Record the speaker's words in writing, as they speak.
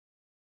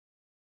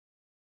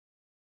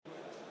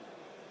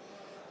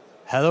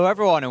Hello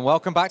everyone and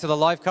welcome back to the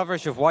live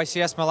coverage of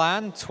YCS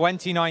Milan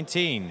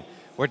 2019.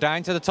 We're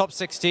down to the top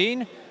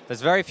 16.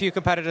 There's very few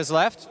competitors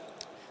left.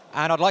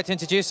 And I'd like to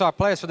introduce our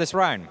players for this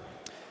round.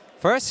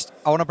 First,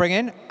 I want to bring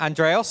in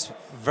Andreas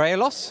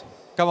Vrellos.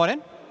 Come on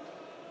in.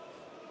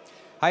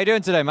 How you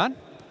doing today, man?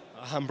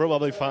 I'm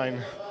probably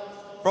fine.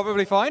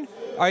 Probably fine?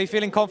 Are you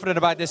feeling confident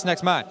about this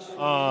next match?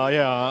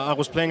 Yeah, I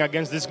was playing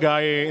against this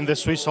guy in the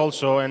Swiss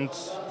also, and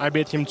I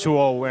beat him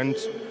 2-0, and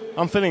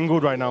I'm feeling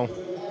good right now.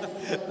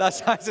 That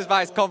sounds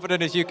about as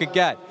confident as you could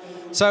get.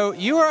 So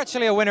you were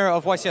actually a winner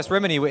of YCS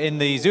Rimini in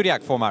the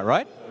Zodiac format,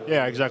 right?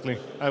 Yeah, exactly.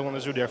 I won the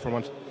Zodiac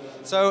format.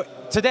 So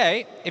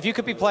today, if you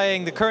could be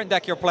playing the current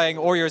deck you're playing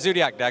or your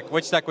Zodiac deck,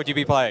 which deck would you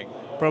be playing?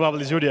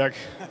 Probably Zodiac.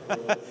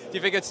 Do you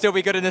think it'd still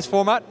be good in this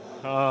format?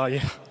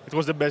 Yeah, it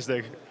was the best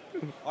deck.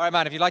 All right,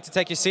 man, if you'd like to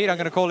take your seat, I'm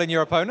going to call in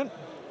your opponent.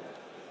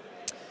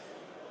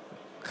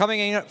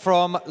 Coming in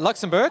from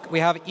Luxembourg,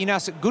 we have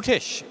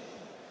Gutic.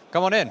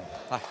 Come on in.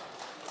 Hi.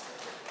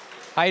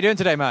 How you doing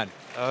today, man?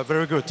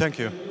 Very good, thank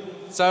you.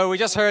 So we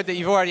just heard that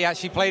you've already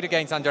actually played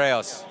against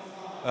Andreas.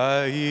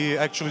 He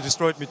actually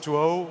destroyed me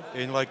 2-0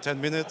 in like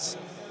 10 minutes,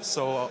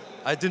 so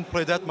I didn't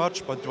play that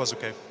much, but it was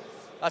okay.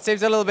 That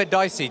seems a little bit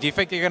dicey. Do you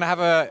think you're going to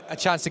have a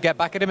chance to get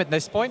back at him at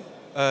this point?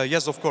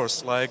 Yes, of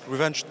course. Like,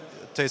 revenge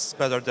tastes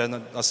better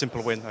than a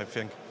simple win, I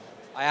think.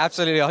 I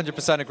absolutely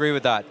 100% agree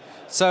with that.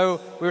 So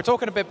we were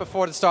talking a bit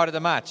before the start of the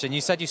match, and you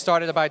said you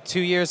started about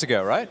 2 years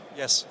ago, right?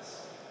 Yes.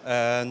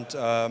 And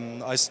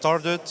I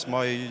started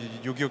my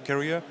Yu-Gi-Oh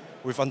career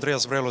with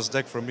Andreas Vrellos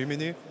deck from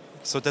Rimini.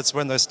 So that's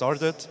when I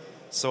started.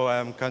 So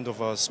I'm kind of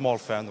a small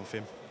fan of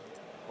him.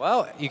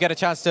 Well, you get a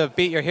chance to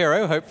beat your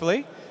hero,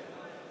 hopefully.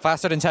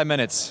 Faster than 10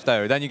 minutes,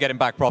 though. Then you get him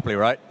back properly,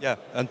 right? Yeah,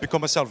 and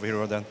become myself a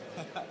hero then.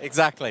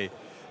 Exactly.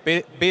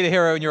 Be the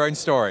hero in your own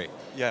story.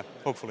 Yeah,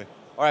 hopefully.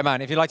 All right,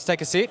 man, if you'd like to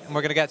take a seat, and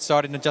we're going to get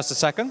started in just a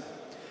second.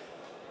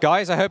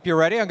 Guys, I hope you're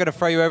ready. I'm going to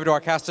throw you over to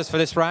our casters for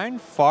this round,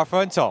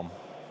 Farfa and Tom.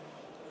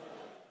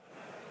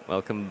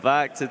 Welcome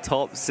back to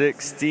top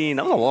 16.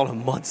 That was a lot of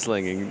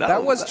mudslinging.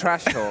 That was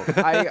trash talk.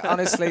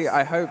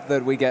 I hope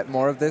that we get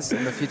more of this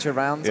in the future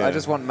rounds. Yeah. I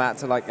just want Matt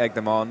to like egg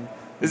them on.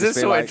 Is this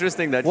so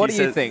interesting that what do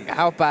you think?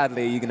 How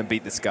badly are you going to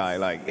beat this guy?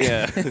 Like,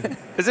 yeah.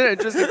 Is it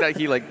interesting that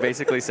he like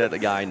basically said the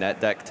guy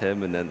net decked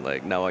him and then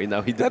like now he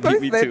beat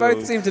me 2-0? They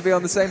both seem to be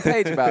on the same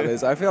page about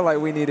this. I feel like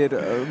we needed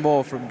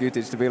more from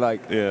Gutic to be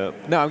like, no,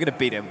 I'm going to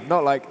beat him.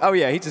 Not like, oh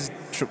yeah, he just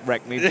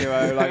wrecked me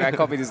 2-0. Like I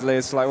copied his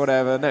list, like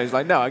whatever. No, he's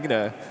like, no, I'm going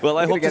to. Well,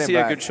 I hope to see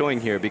a good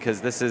showing here because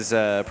this is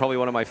probably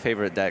one of my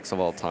favorite decks of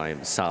all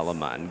time.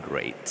 Salaman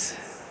Great.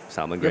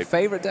 Your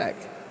favorite deck?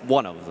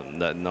 One of them.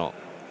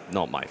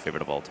 Not my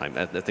favorite of all time.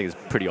 I think it's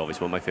pretty obvious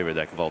what my favorite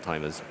deck of all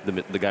time is.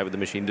 The guy with the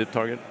machine dip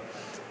target.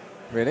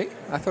 Really?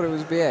 I thought it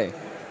was BA.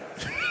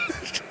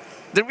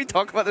 Didn't we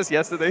talk about this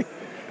yesterday?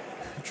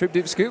 Trip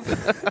Dupe Scoop?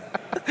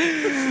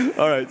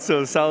 All right,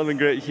 so Salaman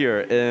Great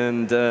here.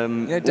 And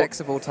decks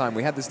of all time.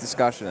 We had this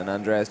discussion and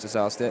Andreas just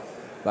asked it.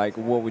 Like,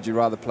 what would you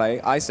rather play?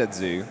 I said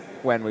Zoo.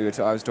 When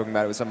I was talking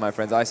about it with some of my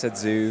friends, I said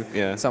Zoo.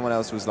 Yeah. Someone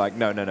else was like,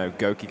 no,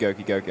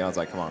 Goki. I was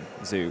like, come on,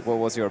 Zoo. What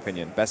was your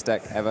opinion? Best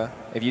deck ever?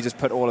 If you just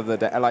put all of the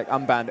like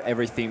unbanned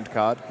every themed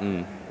card,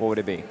 what would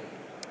it be?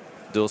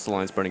 Duelist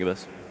Alliance, Burning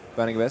Abyss.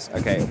 Burning Abyss?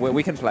 Okay,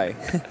 we can play.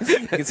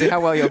 You can see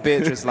how well your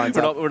Beatrice lines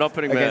up we're not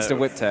putting against a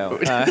Whiptail.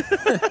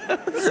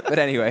 But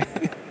anyway.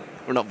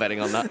 We're not betting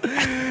on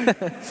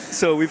that.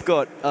 So we've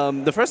got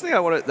the first thing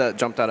that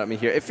jumped out at me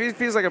here. It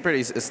feels like a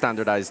pretty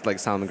standardized like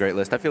Salaman Great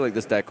list. I feel like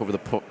this deck over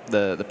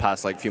the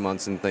past like few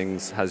months and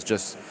things has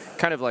just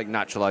kind of like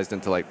naturalized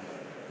into like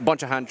a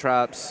bunch of hand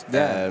traps.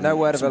 Yeah, no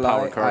word of a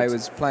lie. I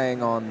was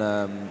playing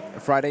on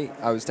Friday.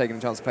 I was taking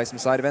a chance to play some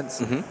side events,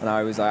 and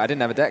I was I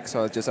didn't have a deck,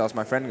 so I just asked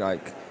my friend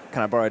like,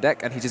 can I borrow a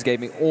deck? And he just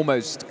gave me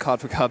almost card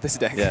for card this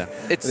deck. Yeah,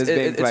 it's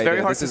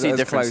very hard to see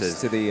differences.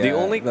 Close to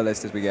the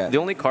list as we get. The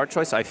only card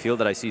choice I feel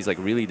that I see is like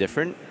really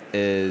different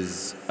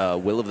is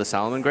Will of the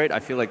Salaman Great.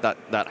 I feel like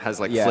that has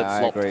like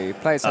flip-flopped. I agree.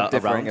 Players have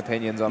differing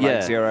opinions on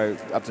like 0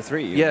 up to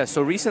 3. Yeah,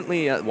 so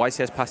recently at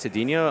YCS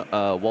Pasadena,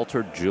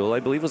 Walter Jewell,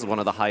 I believe, was one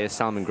of the highest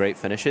Salaman Great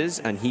finishes,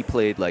 and he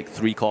played like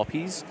 3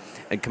 copies.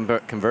 And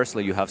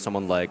conversely, you have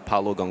someone like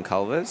Paulo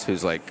Goncalves,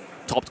 who's like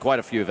topped quite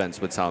a few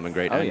events with Salaman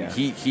Great, and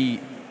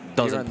he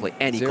doesn't play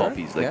any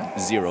copies, like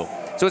 0.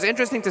 So it's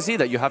interesting to see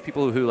that you have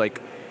people who like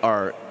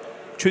are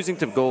choosing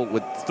to go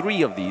with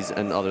 3 of these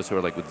and others who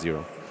are like with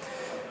 0.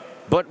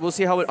 But we'll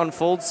see how it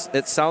unfolds.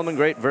 It's Salaman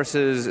Great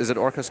versus, is it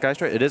Orca Sky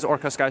Striker? It is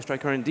Orca Sky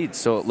Striker indeed.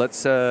 So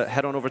let's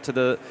head on over to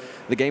the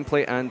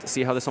gameplay and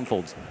see how this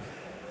unfolds.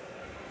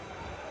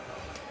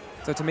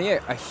 So to me,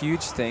 a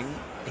huge thing,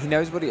 he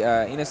knows what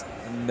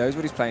knows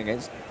what he's playing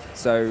against.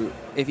 So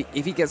if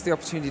he gets the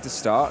opportunity to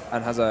start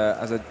and has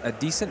a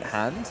decent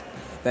hand,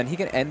 then he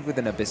can end with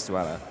an Abyss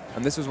Dweller.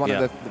 And this was one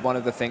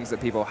of the things that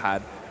people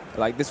had.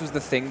 Like this was the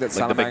thing that like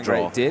Salaman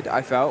Great did.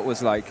 I felt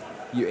was like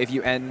if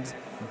you end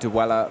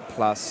Dweller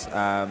plus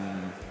why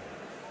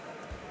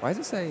does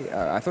it say?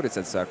 I thought it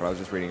said Circle. I was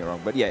just reading it wrong.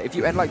 But yeah, if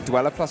you end like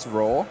Dweller plus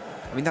Raw,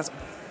 I mean that's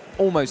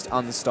almost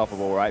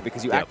unstoppable, right?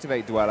 Because you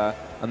activate Dweller,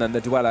 and then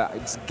the Dweller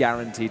is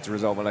guaranteed to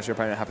resolve unless your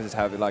opponent happens to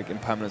have like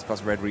Impermanence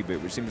plus Red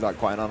Reboot, which seems like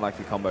quite an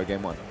unlikely combo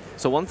game one.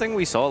 So one thing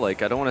we saw,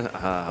 like, I don't want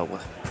to,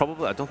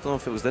 probably, I don't know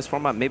if it was this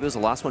format, maybe it was the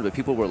last one, but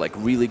people were like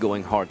really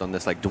going hard on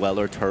this like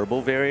Dweller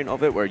Turbo variant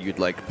of it, where you'd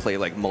like play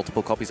like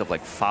multiple copies of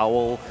like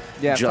Foul.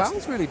 Yeah,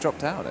 Foul's really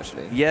dropped out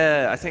actually.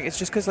 Yeah, I think it's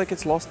just because like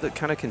it's lost the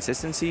kind of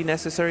consistency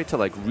necessary to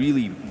like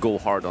really go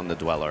hard on the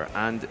Dweller,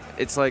 and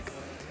it's like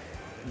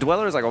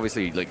Dweller is like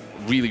obviously like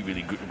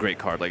really great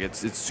card, like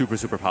it's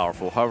super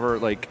powerful. However,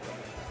 like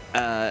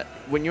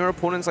when your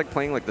opponent's like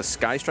playing like the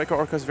Sky Striker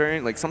Orcus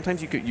variant, like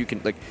sometimes you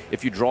can like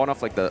if you draw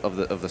enough like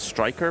the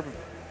Striker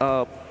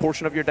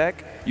portion of your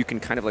deck, you can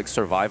kind of like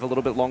survive a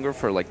little bit longer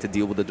for like to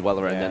deal with the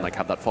Dweller and then like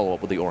have that follow up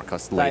with the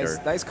Orcus later.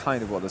 That is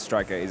kind of what the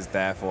Striker is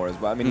there for as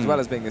well. I mean, as well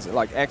as being this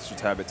like extra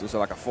turbo, it's also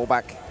like a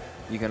fallback.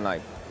 You can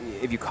like,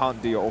 if you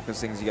can't do your Orcus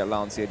things, you get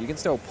Lancet. You can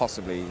still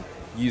possibly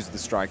use the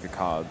Striker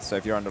card. So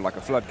if you're under like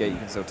a Floodgate, you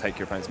can still take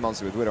your opponent's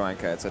monster with Widow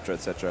Anchor, etc.,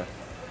 etc.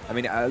 I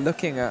mean,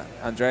 looking at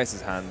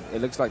Andreas' hand, it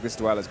looks like this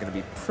Dweller is going to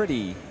be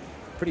pretty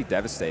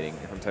devastating,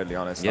 if I'm totally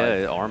honest. Yeah,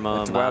 like,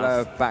 Arma,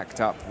 Dweller backed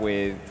up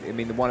with, I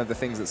mean, one of the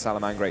things that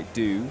Salamangreat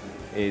do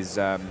is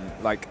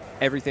like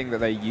everything that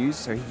they use.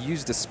 So he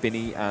used a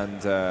Spinny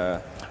and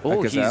a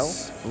Gazelle.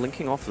 He's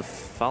linking off the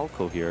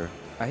Falco here.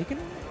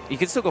 He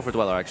can still go for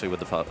Dweller actually with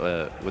the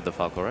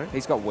Falco, right?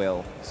 He's got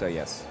Will, so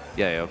yes.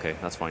 Yeah, okay,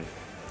 that's fine.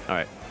 All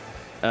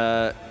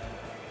right.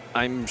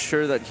 I'm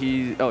sure that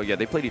he. Oh yeah,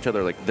 they played each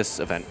other like this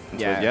event.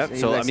 Yeah.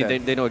 So I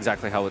mean, they know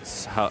exactly what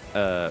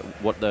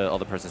the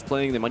other person's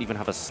playing. They might even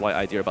have a slight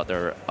idea about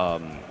their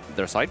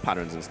side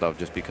patterns and stuff,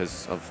 just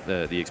because of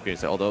the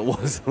experience. Although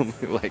it was only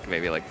like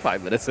maybe like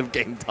 5 minutes of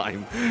game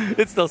time,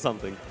 it's still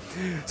something.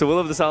 So Will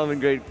of the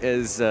Salamangreat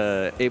is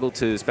able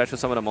to special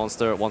summon a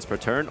monster once per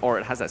turn, or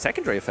it has that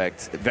secondary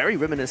effect, very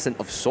reminiscent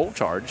of Soul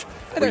Charge.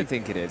 I don't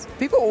think it is.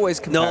 People always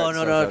compare.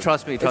 No.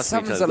 Trust me.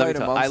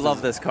 I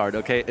love this card.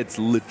 Okay, it's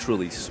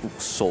literally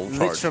Soul Charge.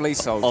 Literally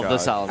Soul Charge of the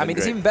Salamangreat. I mean,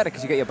 it's even better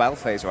because you get your battle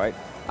phase, right?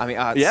 I mean,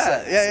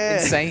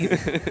 it's insane.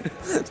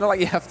 It's not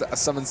like you have to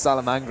summon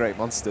Salamangreat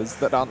monsters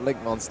that aren't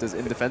Link monsters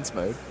in defense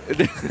mode.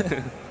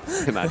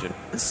 Imagine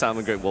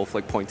Salamangreat Wolf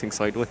like pointing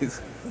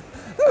sideways.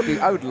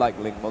 I would like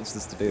Link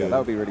monsters to do that. That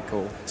would be really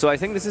cool. So I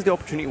think this is the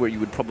opportunity where you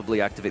would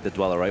probably activate the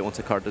Dweller, right? Once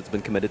a card that's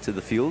been committed to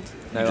the field.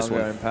 No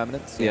longer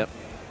impermanence. Yep.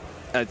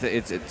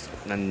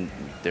 And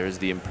there's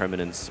the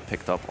impermanence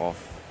picked up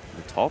off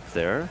the top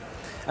there.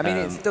 I mean,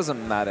 it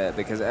doesn't matter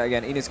because,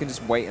 again, Enos can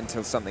just wait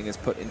until something is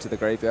put into the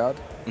graveyard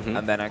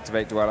and then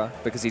activate Dweller,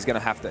 because he's going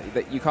to have to...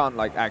 You can't,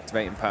 like,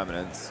 activate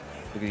Impermanence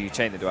because you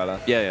chain the Dweller.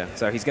 Yeah.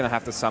 So he's going to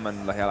have to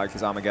summon, like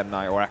his Armageddon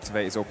Knight or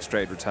activate his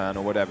Orchestrated Return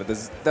or whatever.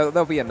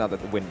 There'll be another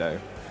window.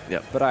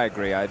 Yep. But I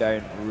agree. I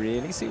don't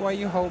really see why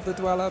you hold the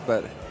Dweller,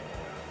 but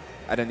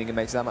I don't think it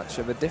makes that much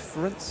of a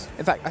difference.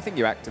 In fact, I think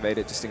you activate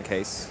it just in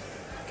case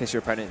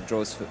your opponent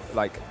draws,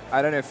 like,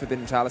 I don't know if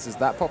Forbidden Chalice is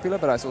that popular,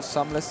 but I saw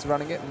some lists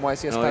running it in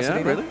YCS Pasadena.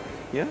 Yeah, really?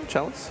 Yeah,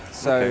 Chalice.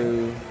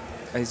 So,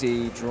 is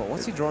he drawn?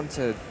 What's he drawn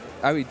to?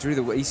 Oh, he drew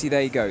the. You see,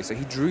 there you go. So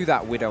he drew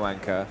that Widow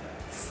Anchor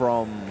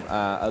from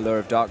Allure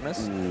of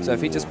Darkness. Ooh. So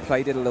if he just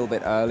played it a little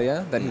bit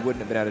earlier, then he wouldn't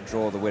have been able to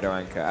draw the Widow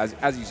Anchor,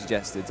 as you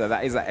suggested. So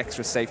that is that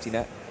extra safety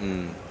net.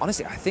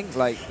 Honestly, I think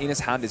like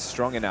Enos' hand is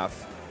strong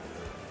enough.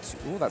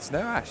 Oh, that's no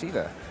Ash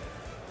either.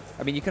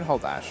 I mean, you can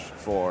hold Ash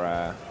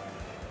for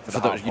you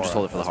just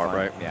hold it for the heart,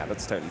 right? Yeah,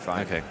 that's totally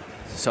fine. Okay.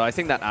 So I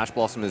think that Ash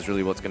Blossom is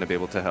really what's going to be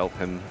able to help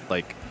him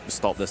like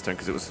stop this turn,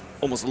 because it was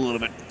almost a little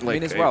bit like... I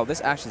mean, as well,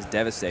 this Ash is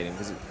devastating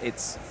because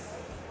it's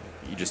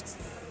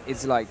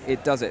like,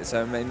 it does it.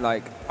 So, I mean,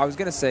 like, I was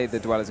going to say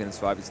the Dweller's going to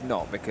survive. It's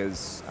not,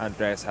 because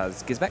Andreas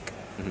has Gizmek.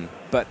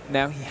 But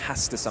now he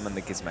has to summon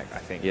the Gizmek, I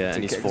think. Yeah,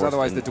 because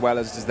otherwise the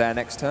Dweller's just there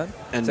next turn.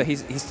 And so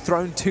he's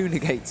thrown 2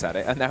 negates at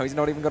it, and now he's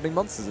not even got any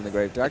monsters in the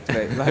grave to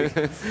activate. Like,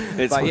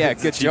 it's like, yeah,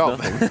 good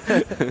job.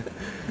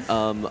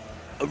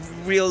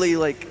 Really,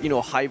 like, you know,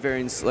 high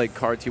variance like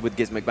cards here with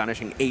Gizmek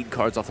banishing 8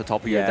 cards off the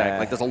top of your deck.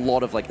 Like, there's a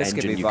lot of like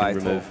engine you can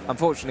remove.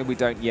 Unfortunately, we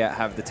don't yet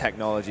have the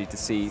technology to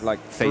see like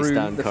face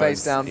down the cards.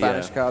 Face down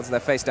banished cards. They're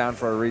face down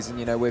for a reason,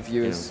 you know. We're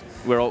viewers.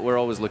 Yeah. We're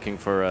always looking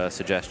for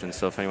suggestions.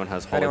 So if anyone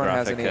has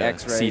holographic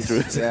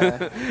see-throughs,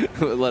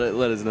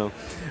 let us know.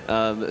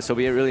 So it'll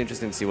be really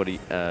interesting to see what he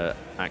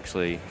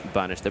actually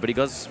banished there. But he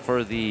goes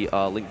for the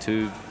Link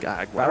 2.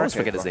 I always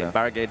forget his name.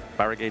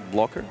 Barricade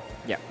Blocker.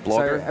 Yeah.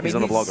 Blogger? So, I mean, he's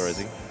on a blogger, is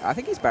he? I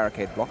think he's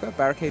Barricade Blocker.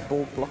 Barricade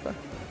Board Blocker.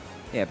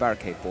 Yeah,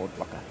 Barricade Board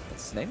Blocker.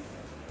 That's his name.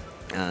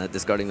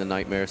 Discarding the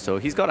Nightmare. So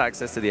he's got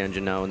access to the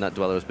engine now, and that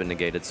Dweller has been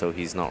negated, so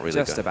he's not really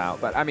just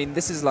about. But, I mean,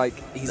 this is like,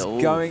 he's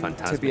going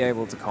to be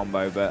able to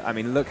combo, but, I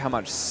mean, look how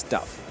much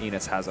stuff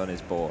Enos has on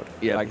his board.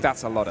 Yeah. Like,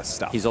 that's a lot of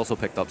stuff. He's also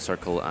picked up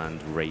Circle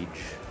and Rage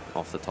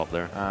off the top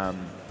there.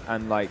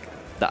 And, like...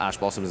 The Ash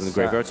Blossom is in the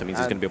graveyard, so it means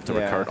he's going to be able to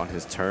recur on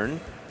his turn.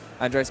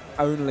 Andreas'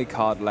 only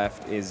card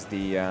left is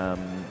the,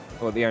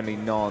 the only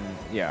the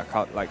only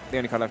card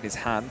left in his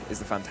hand is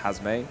the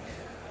Phantasme,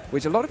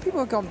 which a lot of people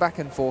have gone back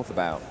and forth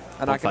about.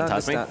 And I can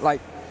understand, like,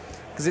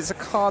 because it's a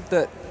card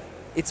that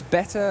it's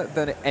better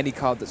than any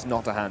card that's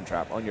not a hand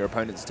trap on your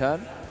opponent's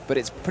turn, but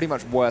it's pretty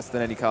much worse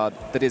than any card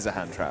that is a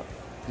hand trap.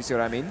 Do you see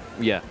what I mean?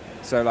 Yeah.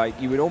 So like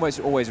you would almost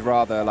always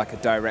rather like a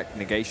direct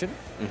negation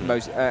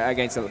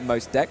against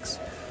most decks.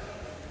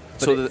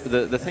 But so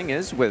the thing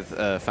is with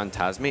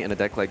Phantasme in a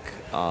deck like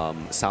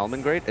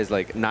Salamangreat is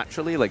like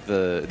naturally like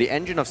the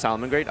engine of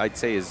Salamangreat I'd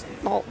say is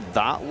not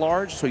that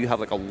large, so you have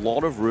like a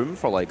lot of room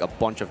for like a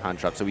bunch of hand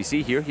traps. So we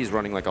see here he's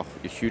running like a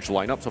huge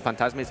lineup, so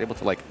Phantasme is able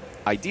to like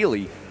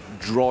ideally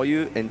draw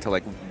you into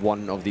like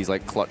one of these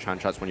like clutch hand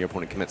traps when your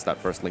opponent commits that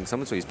first Link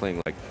Summon. So he's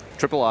playing like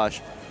Triple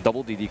Ash,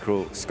 Double DD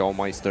Crow,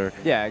 Skullmeister.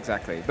 Yeah,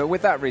 exactly. But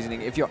with that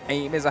reasoning, if your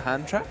aim is a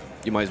hand trap,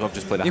 you might as well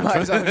just play the you hand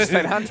might as well just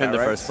play the hand trap in the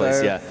right? first place.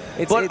 So yeah,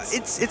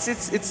 it's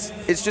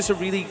it's just a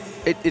really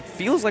it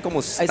feels like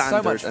almost standard. It's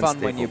so much and fun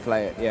staple. when you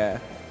play it. Yeah,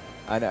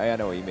 I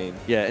know what you mean.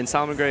 Yeah, in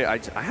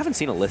Salamangreat, I haven't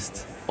seen a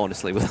list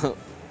honestly without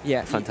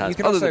Phantasm. You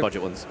can other also than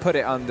budget ones. put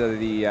it under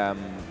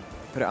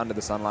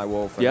the Sunlight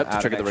Wolf. And To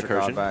trigger the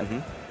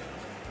recursion.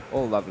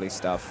 All lovely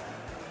stuff.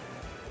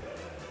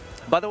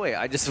 By the way,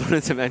 I just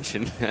wanted to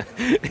mention,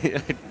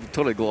 I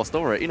totally glossed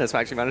over it, Enos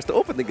actually managed to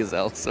open the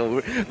Gazelle, so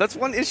that's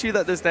one issue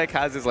that this deck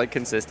has is like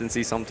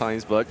consistency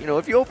sometimes, but you know,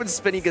 if you open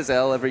Spinny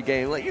Gazelle every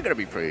game, like you're going to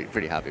be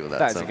pretty happy with that.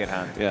 That's a good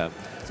hand. Yeah.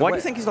 So why do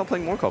you think he's not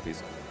playing more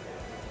copies?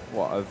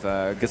 What, of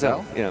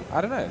Gazelle? Yeah.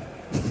 I don't know.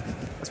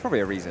 That's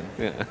probably a reason.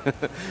 Yeah.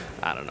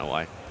 I don't know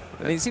why.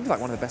 I mean, it seems like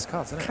one of the best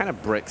cards, doesn't it? Kind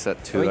of bricks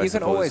at 2, I mean, I you can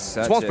suppose. always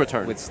search it's once per it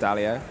turn. with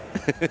Stalio.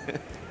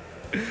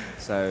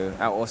 So,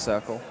 out or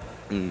circle.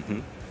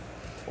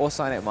 Or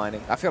Cyanic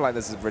Mining. I feel like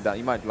this is redundant.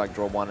 You might like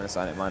draw one and a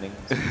Cyanic Mining.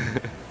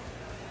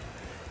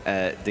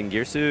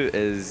 Dingirsu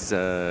is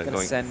Gonna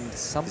going send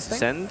something?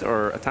 Send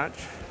or attach?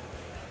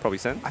 Probably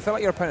send. I feel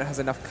like your opponent has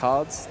enough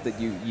cards that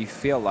you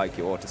feel like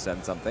you ought to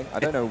send something. I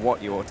don't know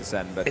what you ought to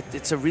send, but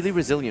it's a really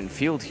resilient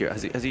field here.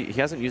 He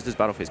hasn't used his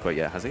battle phase quite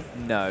yet, has he?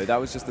 no, that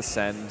was just the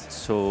send.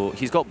 So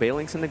he's got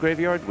Balinks in the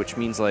graveyard, which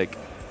means like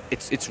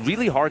it's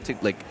really hard to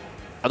like.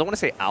 I don't want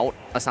to say out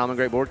a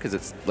Salamangreat board because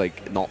it's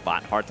like not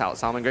that hard to out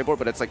Salamangreat board,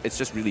 but it's like it's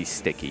just really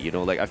sticky, you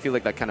know. Like I feel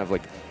like that kind of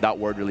like that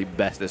word really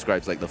best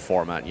describes like the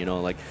format, you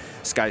know, like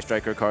Sky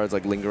Striker cards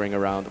like lingering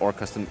around or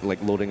custom like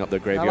loading up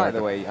their graveyard. I like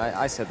the way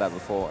I said that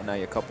before, and now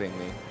you're copying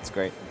me. It's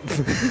great.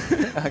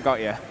 I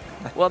got you.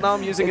 Well, now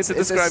I'm using it to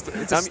describe.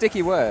 It's a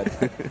sticky word.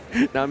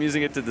 Now I'm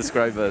using it to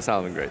describe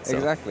Salamangreat. So,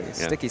 exactly, yeah.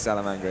 Sticky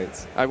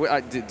Salamangrates.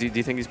 Do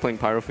you think he's playing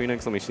Pyro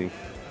Phoenix? Let me see.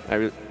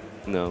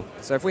 No.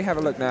 So if we have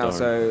a look now, Darn.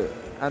 so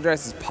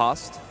Andreas is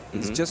passed.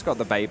 He's just got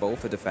the Babel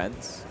for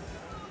defense.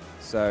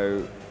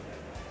 So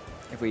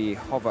if we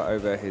hover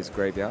over his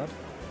graveyard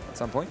at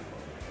some point,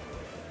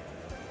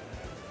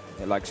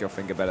 it likes your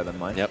finger better than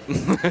mine. Yep.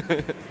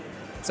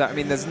 So I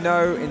mean, there's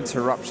no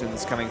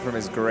interruptions coming from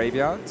his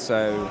graveyard.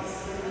 So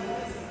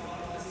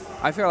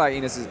I feel like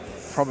Enos is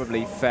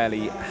probably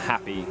fairly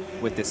happy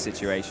with this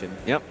situation.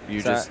 Yep.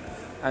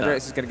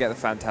 Andreas is going to get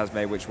the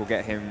Phantasme, which will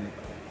get him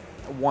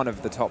one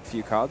of the top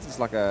few cards. It's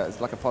like a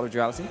Pot of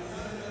Duality.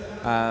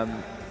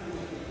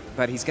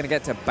 But he's going to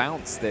get to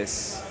bounce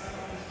this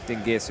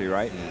Dingirsu,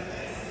 right?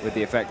 With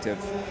the effect of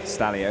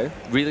Stalio.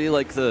 Really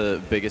like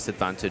the biggest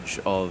advantage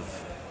of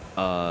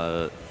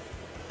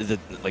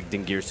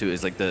Dingirsu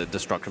is like the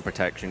destruction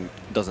protection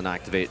doesn't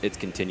activate, it's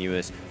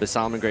continuous. The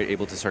Salamangreat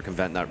able to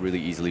circumvent that really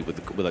easily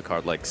with a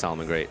card like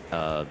Salamangreat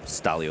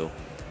Stalio.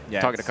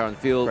 Yeah, Target a card on the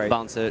field, great.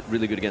 bounce it,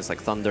 really good against like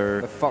Thunder.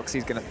 The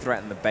Foxy's going to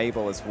threaten the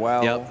Babel as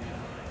well.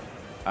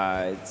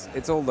 Yep.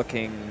 It's all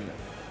looking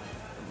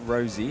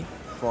rosy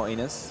for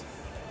Enos.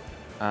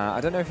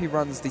 I don't know if he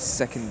runs the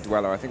second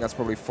Dweller. I think that's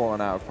probably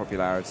fallen out of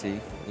popularity.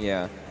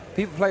 Yeah.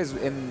 Players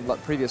in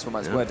like, previous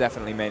formats were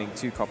definitely maining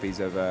 2 copies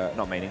of,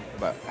 not maining,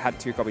 but had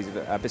 2 copies of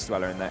Abyss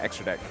Dweller in their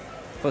extra deck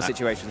for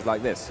situations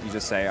like this. You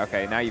just say,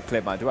 okay, now you've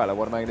cleared my Dweller,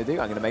 what am I going to do?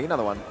 I'm going to make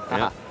another one.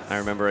 Yeah. I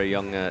remember a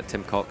young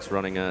Tim Cox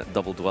running a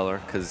double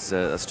Dweller because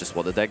that's just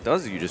what the deck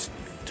does. You just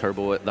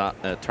turbo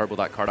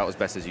that card out as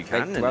best as you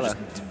can, and it just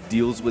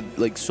deals with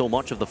like so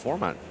much of the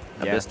format.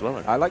 Abyss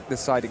Dweller. I like the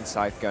siding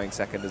Scythe going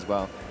second as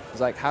well. It's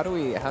like, how do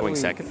we... Going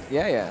second?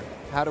 Yeah, yeah.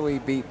 How do we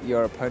beat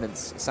your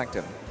opponent's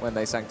Sanctum when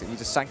they Sanctum? You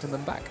just Sanctum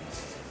them back.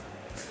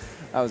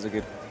 That was a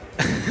good...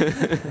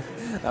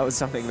 that was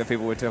something that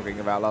people were talking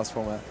about last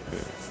format.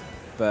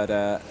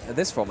 But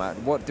this format,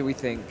 what do we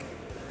think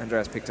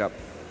Andreas picked up?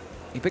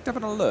 He picked up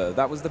an Allure.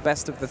 That was the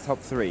best of the top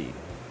 3.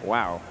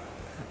 Wow.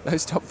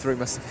 Those top 3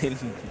 must have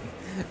been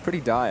pretty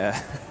dire.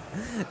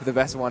 The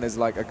best one is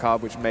like a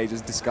card which may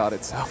just discard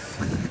itself.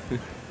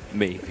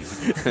 Maybe.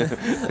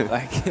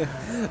 Like,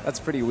 that's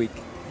pretty weak.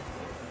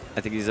 I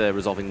think he's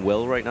resolving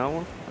Will right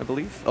now, I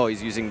believe. Oh,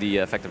 he's using the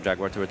effect of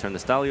Jaguar to return the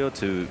Stalio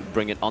to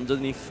bring it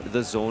underneath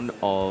the zone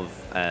of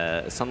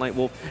Sunlight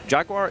Wolf.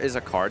 Jaguar is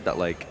a card that,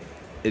 like,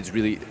 it's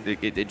really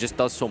it just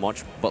does so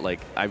much. But like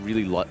I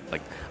really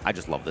I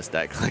just love this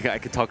deck. Like I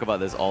could talk about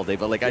this all day,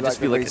 but like I just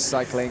feel like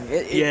recycling.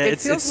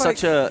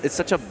 It's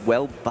such a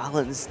well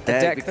balanced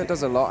deck. A deck that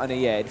does a lot, and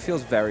it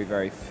feels very,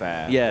 very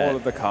fair. Yeah. All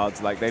of the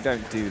cards, like they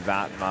don't do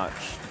that much.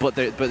 But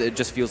it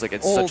just feels like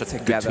it's all such a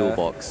together. good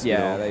toolbox. Yeah,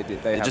 you know? they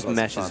do. They it have just lots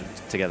meshes of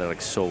fun. together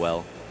like so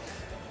well.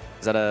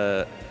 Is that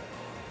a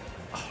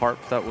harp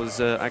that was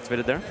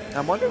activated there?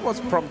 I'm wondering what's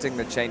prompting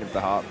the chain of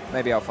the harp.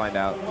 Maybe I'll find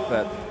out,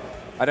 but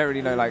I don't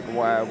really know like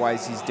why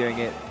he's doing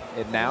it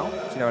now.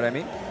 Do you know what I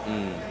mean?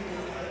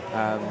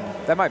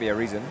 There might be a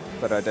reason,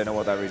 but I don't know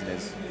what that reason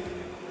is.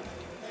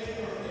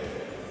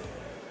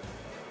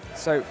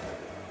 So,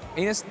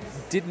 Enos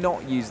did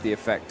not use the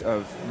effect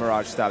of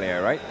Mirage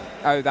Stalio, right?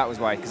 Oh, that was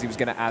why, because he was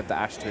going to add the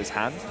Ash to his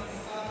hand.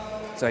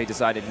 So he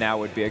decided now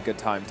would be a good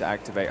time to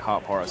activate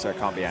Harp Horror, so it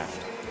can't be Ashed.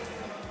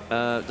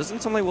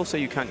 Doesn't Sunlight Wolf say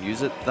you can't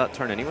use it that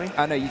turn anyway?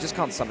 No, you just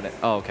can't summon it.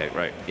 Oh, okay,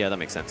 right. Yeah, that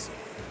makes sense.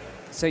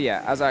 So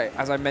yeah, as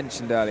I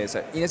mentioned earlier,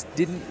 so Enos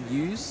didn't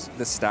use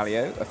the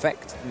Stalio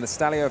effect, and the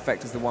Stalio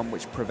effect is the one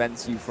which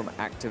prevents you from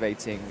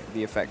activating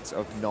the effects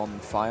of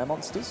non-fire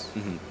monsters.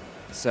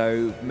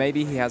 So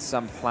maybe he has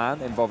some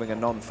plan involving a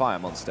non-fire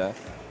monster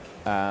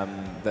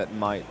that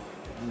might,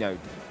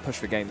 push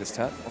for game this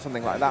turn or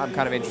something like that. I'm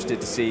kind of interested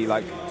to see,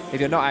 like, if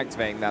you're not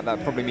activating that,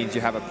 that probably means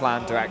you have a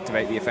plan to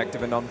activate the effect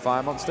of a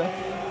non-fire monster.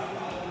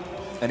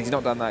 And he's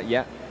not done that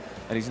yet,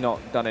 and he's not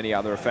done any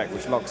other effect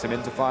which locks him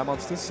into fire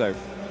monsters. So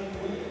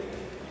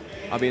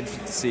I'll be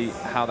interested to see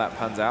how that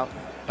pans out.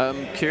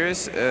 I'm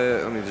curious.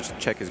 Let me just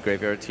check his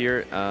graveyard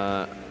here.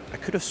 I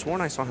could have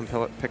sworn I saw him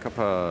pick up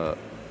a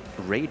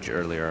Rage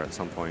earlier at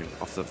some point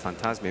off the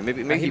Phantasmia.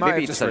 Maybe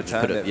he decided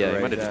to put it. Yeah,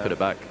 he might have just put it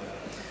back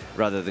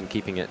rather than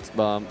keeping it.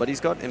 But he's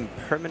got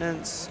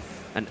Impermanence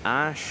and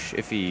Ash.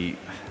 If he,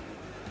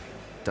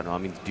 don't know. I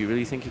mean, do you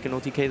really think he can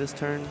OTK this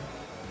turn?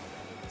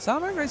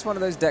 Salamander is one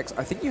of those decks,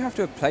 I think you have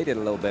to have played it a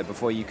little bit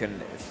before you can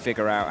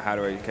figure out how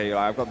to OTK.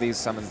 Like, I've got these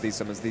summons, these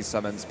summons, these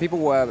summons. People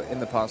were, in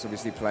the past,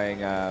 obviously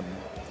playing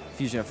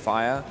Fusion of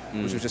Fire,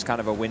 which was just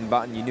kind of a win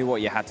button. You knew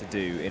what you had to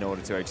do in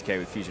order to OTK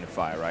with Fusion of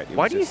Fire, right?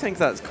 Why do you think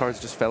that cards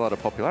just fell out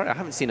of popularity? I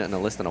haven't seen it in a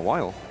list in a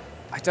while.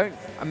 I don't.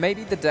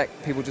 Maybe the deck,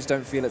 people just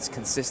don't feel it's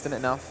consistent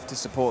enough to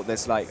support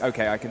this. Like,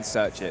 okay, I can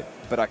search it,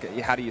 but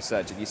how do you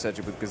search it? You search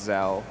it with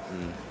Gazelle,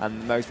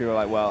 and most people are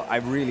like, well, I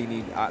really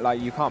need.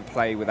 Like, you can't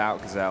play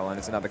without Gazelle, and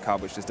it's another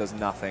card which just does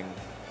nothing.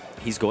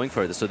 He's going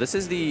for this. So this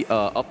is the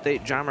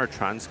update jammer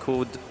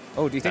transcode.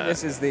 Oh, do you think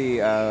this is the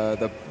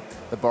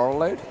Boral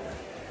load?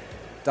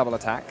 Double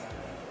attack.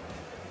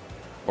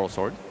 Boral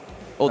sword.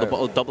 Oh,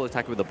 the double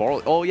attack with the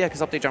Boral. Oh yeah,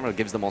 because update jammer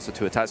gives them also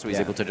 2 attacks, so he's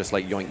able to just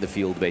like yoink the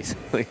field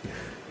basically.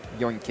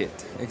 Yoink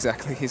it,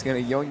 exactly. He's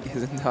going to yoink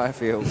his entire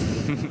field.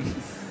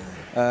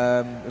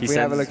 If we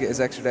have a look at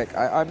his extra deck,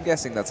 I'm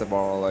guessing that's a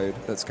Boral load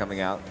that's coming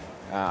out.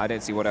 I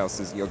don't see what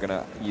else you're going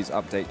to use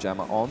update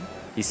jammer on.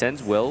 He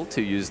sends Will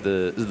to use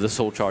the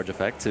soul charge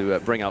effect to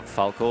bring up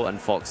Falco and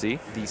Foxy.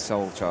 The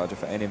soul charge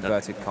effect, in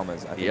inverted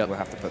commas. I think we'll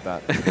have to put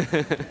that.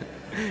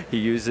 He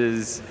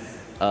uses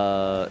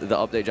the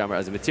update jammer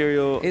as a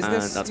material. Is and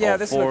this? That's yeah, all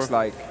this 4. looks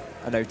like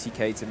an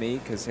OTK to me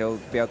because he'll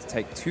be able to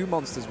take 2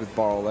 monsters with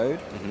Boral load.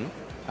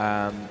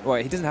 Well,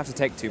 he doesn't have to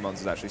take 2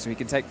 monsters actually, so he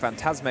can take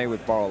Phantasme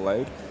with Boral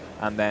load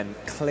and then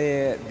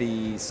clear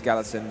the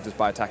skeleton just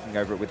by attacking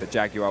over it with the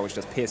Jaguar, which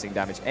does piercing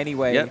damage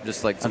anyway. Yep,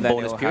 just like some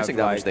bonus piercing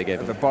damage they gave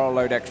him. The Boral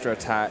load extra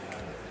attack,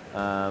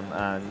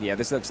 and yeah,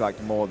 this looks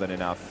like more than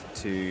enough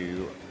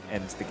to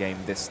end the game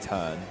this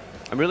turn.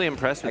 I'm really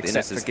impressed with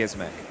except Innes' for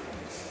Gizmek.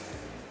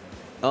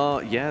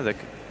 Yeah,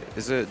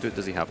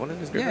 does he have one in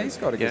his graveyard? Yeah, he's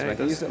got a Gizmek.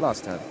 He used it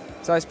last turn.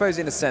 So I suppose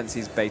in a sense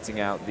he's baiting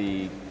out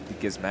the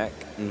Gizmek.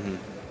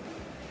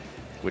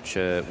 Which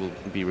will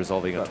be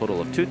resolving a total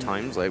of 2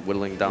 times, like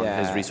whittling down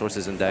his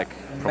resources in deck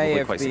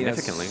probably quite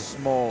significantly. A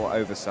small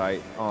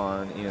oversight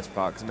on Enos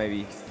part, because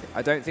maybe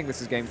I don't think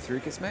this is game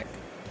through Gizmek.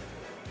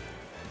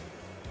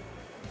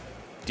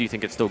 Do you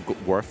think it's still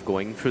worth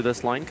going through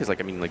this line? Because, like,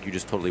 I mean, like, you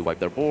just totally wipe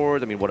their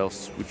board. I mean, what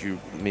else would you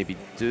maybe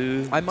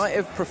do? I might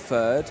have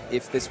preferred,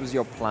 if this was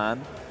your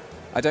plan,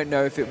 I don't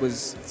know if it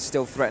was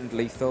still threatened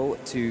lethal,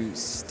 to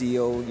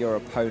steal your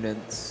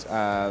opponent's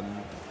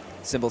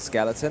symbol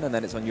skeleton, and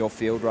then it's on your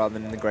field rather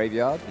than in the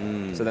graveyard.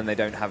 So then they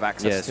don't have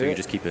access to it. Yeah, so you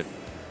just keep it.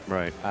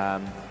 Right.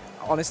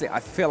 Honestly, I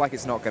feel like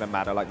it's not going to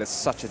matter. Like, there's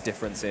such a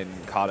difference in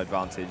card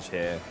advantage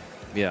here.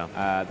 Yeah.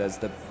 I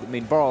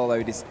mean, Boral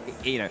load is,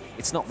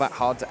 it's not that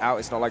hard to out.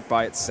 It's not like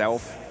by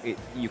itself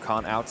you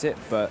can't out it,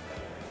 but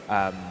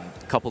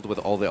coupled with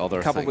all the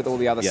other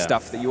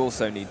stuff that you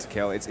also need to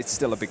kill, it's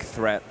still a big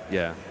threat.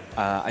 Yeah.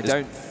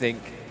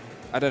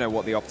 I don't know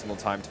what the optimal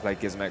time to play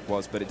Gizmek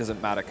was, but it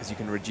doesn't matter because you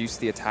can reduce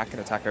the attack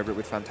and attack over it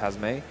with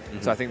Phantasme.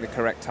 So I think the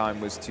correct time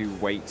was to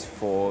wait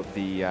for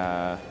the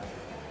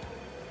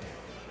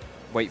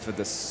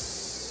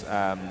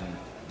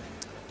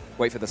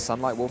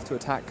Sunlight Wolf to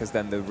attack, because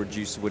then the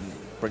reduce wouldn't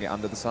bring it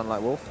under the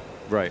Sunlight Wolf.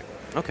 Right.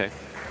 Okay.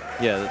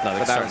 Yeah,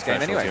 that was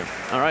game anyway.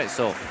 All right,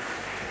 so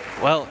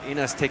Well,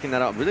 Ines taking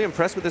that out. Really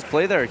impressed with his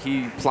play there.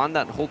 He planned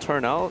that whole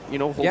turn out, you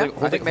know, holding.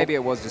 I think maybe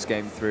it was just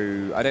game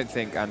through. I don't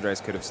think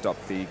Andreas could have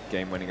stopped the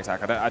game-winning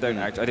attack. I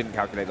didn't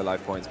calculate the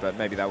life points, but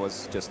maybe that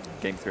was just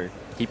game through.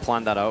 He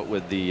planned that out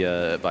with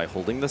the by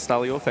holding the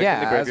Stalio effect yeah,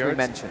 in the graveyard. as we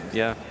mentioned.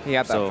 Yeah, he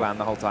had that plan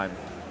the whole time.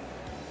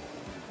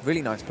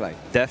 Really nice play.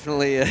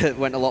 Definitely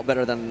went a lot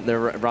better than the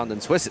round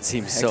in Swiss, it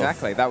seems.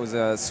 Exactly. That was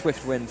a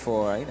swift win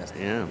for Ines.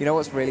 Yeah. You know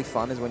what's really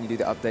fun is when you do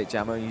the update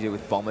jammer and you do it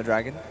with Bomber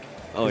Dragon.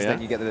 Oh, yeah?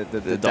 Then you get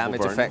the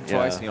damage burn. effect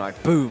twice, and you're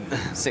like, boom,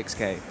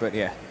 6k. But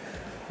yeah,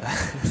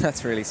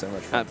 that's really so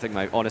much fun. I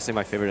think honestly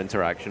my favorite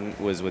interaction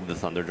was with the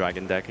Thunder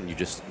Dragon deck, and you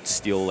just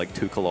steal like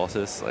 2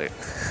 Colossus. Like,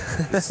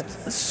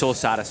 it's so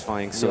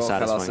satisfying, so Your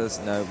satisfying.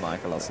 Colossus, no, my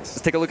Colossus.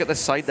 Let's take a look at the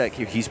side deck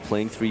here. He's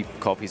playing 3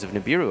 copies of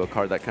Nibiru, a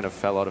card that kind of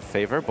fell out of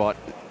favor, but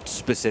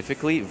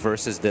specifically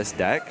versus this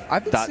deck,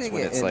 that's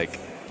when it's like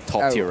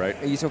top tier, right?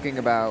 Are you talking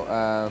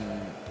about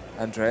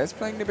Andreas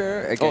playing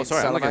Nibiru against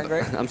Oh, sorry,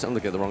 Salamangre? I'm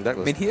looking at the wrong deck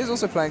list. I mean, he is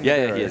also playing yeah,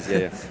 Nibiru. yeah, he is,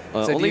 yeah.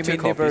 So only do you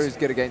 2 mean Nibiru copies. is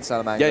good against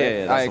Salamangre?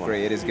 Yeah, I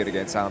agree, it is good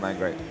against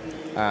Salamangre.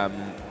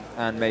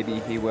 And maybe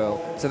he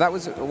will. So that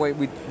was,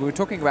 we were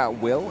talking about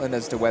will and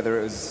as to whether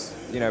it was,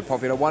 you know,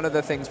 popular. One of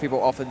the things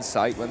people often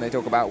cite when they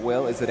talk about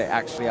will is that it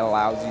actually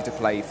allows you to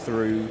play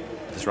through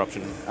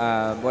Disruption.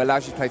 well, it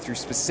allows you to play through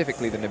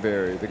specifically the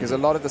Nibiru, because a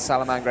lot of the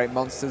Salamangre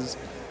monsters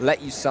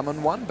let you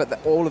summon one,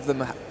 but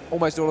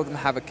almost all of them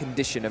have a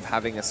condition of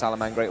having a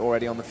Salamangre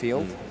already on the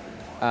field,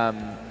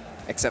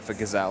 except for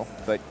Gazelle.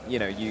 But you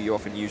know, you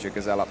often use your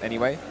Gazelle up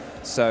anyway.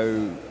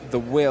 So the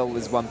will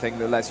is one thing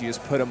that lets you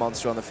just put a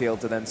monster on the field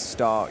to then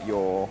start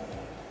your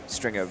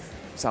string of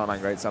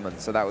Salamangre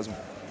summons. So that was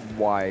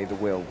why the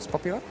will was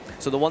popular.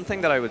 So the one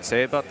thing that I would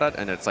say about that,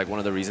 and it's like one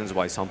of the reasons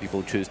why some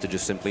people choose to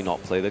just simply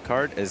not play the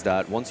card, is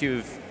that once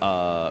you've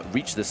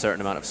reached a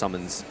certain amount of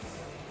summons,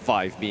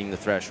 5 being the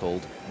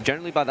threshold,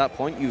 generally by that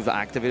point you've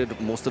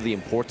activated most of the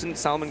important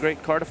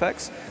Salamangre card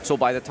effects. So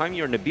by the time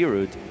you're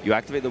Nibiru'd, you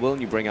activate the will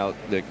and you bring out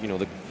the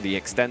the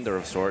extender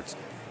of sorts.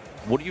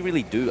 What do you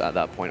really do at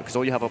that point? Because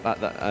all you have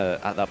at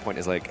that point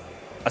is like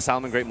a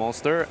Salamangre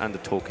monster and a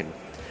token.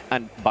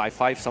 And by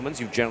 5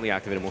 summons, you've generally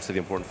activated most of the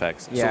important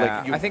effects.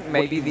 Yeah, so like I think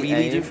maybe the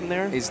really aim do from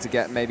there is to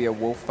get maybe a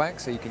wolf back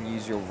so you can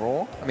use your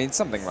raw. I mean,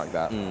 something like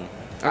that.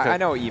 Okay. I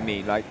know what you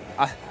mean. Like,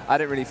 I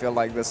don't really feel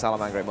like the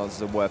Salamangre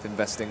monsters are worth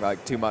investing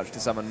like too much to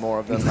summon more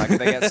of them. Like, if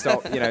they get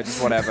stopped, you know,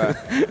 just whatever.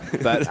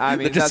 But I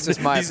mean, that's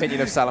just my opinion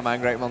of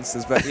Salamangre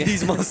monsters. But yeah.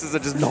 These monsters are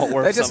just not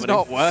worth They're just summoning.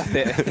 not worth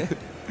it.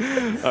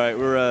 All right,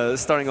 we're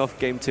starting off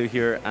game 2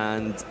 here,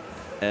 and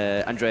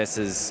Andreas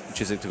is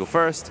choosing to go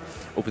first.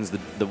 Opens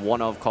the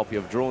one-of copy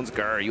of drones.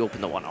 Grr, you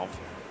open the one-of.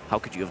 How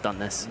could you have done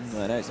this?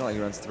 I know, it's not like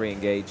he runs 3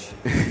 engage.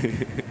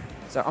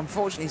 So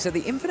unfortunately,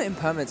 the infinite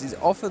impermanence is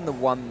often the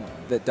one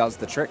that does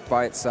the trick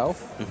by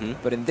itself.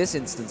 But in this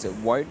instance, it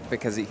won't,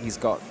 because he's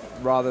got,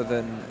 rather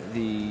than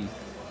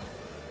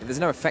there's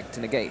no effect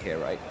to negate here,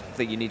 right?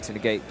 That you need to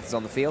negate is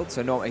on the field.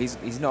 So no,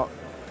 he's not.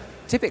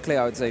 Typically,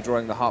 I would say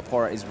drawing the Heart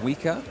Horror is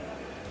weaker,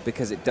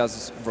 because it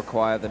does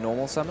require the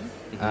normal summon.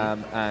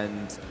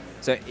 And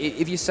so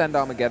if you summon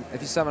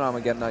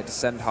Armageddon Knight to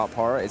send Heart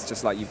Horror, it's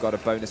just like you've got a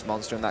bonus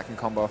monster and that can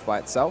combo off by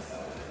itself.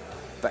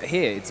 But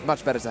here, it's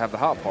much better to have the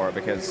Heart Horror,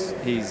 because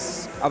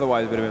he's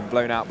otherwise would have been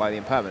blown out by the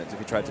impermanence if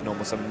he tried to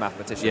normal summon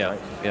Mathematician,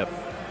 right? Yep.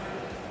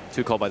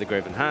 2 called by the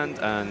Grave in hand,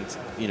 and,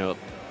 you know,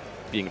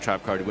 being a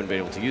trap card, you wouldn't be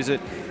able to use it.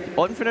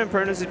 Infinite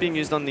Impermanence is being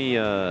used on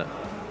the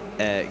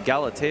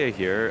Galatea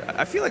here.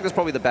 I feel like that's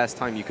probably the best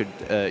time you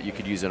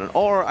could use it on.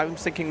 Or I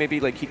was thinking maybe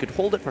like he could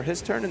hold it for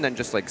his turn and then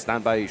just like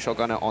stand by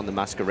shotgun it on the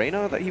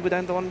Masquerena that he would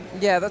end on.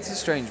 Yeah, that's a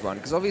strange one,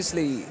 because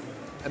obviously,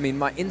 I mean,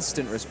 my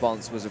instant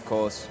response was, of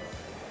course,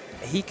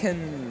 he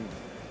can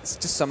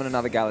just summon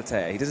another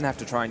Galatea. He doesn't have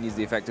to try and use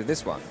the effect of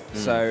this one.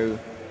 So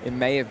it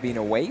may have been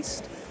a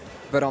waste.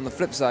 But on the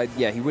flip side,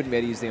 yeah, he wouldn't be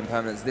able to use the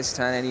impermanence this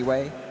turn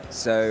anyway.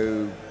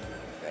 So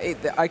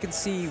I can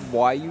see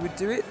why you would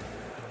do it.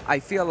 I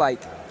feel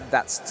like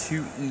that's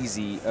too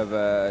easy of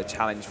a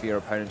challenge for your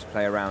opponent to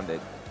play around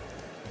it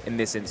in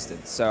this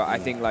instance. So I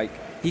think like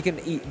he can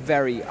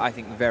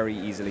very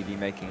easily be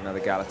making another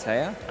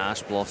Galatea.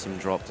 Ash Blossom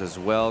dropped as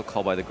well.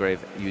 Call by the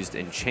Grave used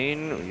in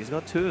chain. He's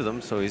got 2 of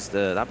them, so he's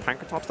that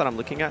Pankratops that I'm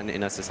looking at in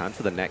Ines' hand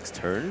for the next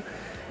turn.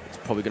 It's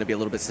probably going to be a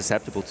little bit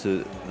susceptible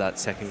to that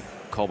second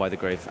Call by the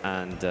Grave,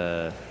 and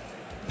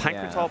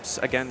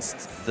Pankratops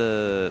against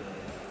the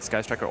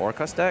Sky Striker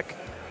Orcus deck.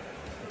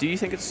 Do you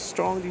think it's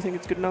strong? Do you think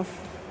it's good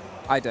enough?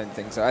 I don't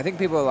think so. I think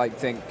people like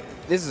think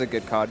this is a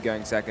good card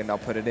going second. I'll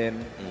put it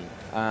in.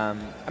 I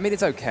mean,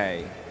 it's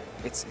okay.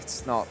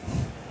 It's not,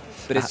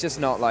 but it's just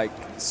not like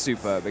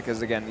super,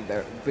 because again,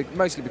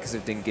 mostly because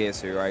of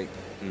Dingirsu, right?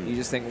 You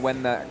just think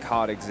when that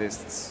card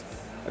exists.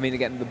 I mean,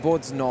 again, the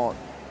board's not.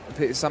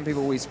 Some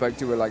people we spoke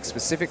to were like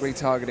specifically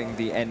targeting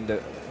the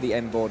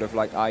end board of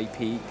like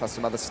IP plus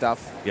some other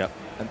stuff. Yeah.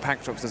 And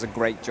Pankratops does a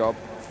great job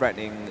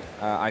threatening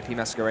IP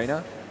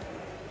Masquerena.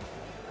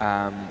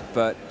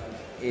 But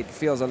it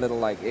feels a little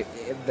like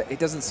it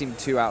doesn't seem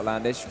too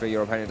outlandish for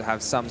your opponent to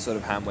have some sort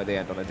of hand where they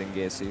end on a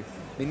Dingirsu.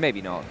 I mean,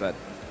 maybe not, but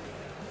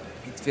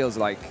it feels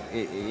like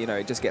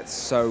it just gets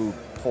so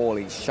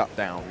poorly shut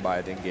down by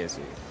a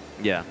Dingirsu.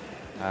 Yeah.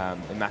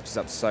 It matches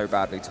up so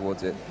badly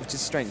towards it, which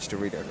is strange to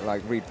read.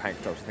 Like read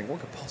pank drops and think, what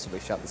could possibly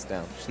shut this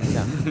down?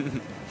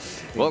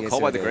 Well, Call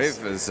by the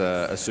Grave is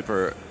a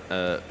super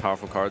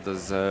powerful card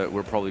that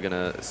we're probably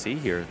gonna see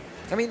here.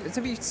 I mean,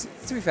 to be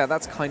fair,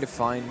 that's kind of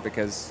fine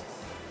because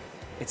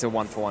it's a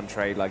 1-for-1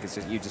 trade. Like it's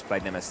just you just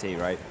played an MST,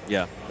 right?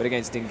 Yeah. But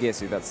against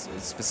Dingirsu, that's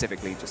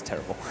specifically just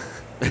terrible.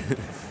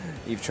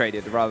 You've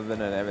traded rather than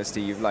an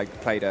MST. You've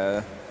like played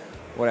a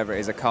whatever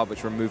it is, a card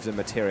which removes a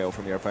material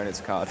from your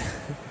opponent's card.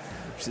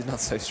 Which is not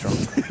so strong.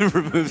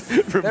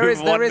 There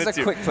is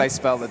a quick play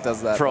spell that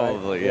does that.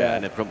 Probably, right? yeah.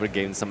 And it probably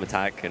gains some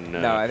attack and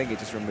no, I think it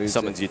just removes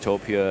summons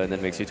Utopia and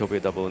then makes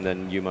Utopia double and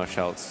then Yuma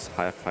shouts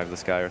high five the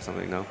sky or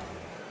something. No.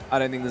 I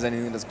don't think there's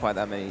anything that does quite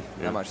that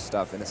much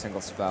stuff in a single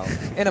spell.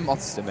 In a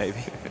monster maybe,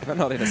 but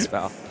not in a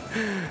spell.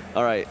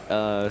 All right,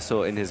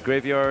 so in his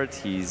graveyard,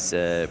 he's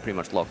pretty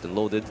much locked and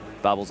loaded.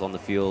 Babel's on the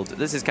field.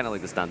 This is kind of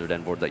like the standard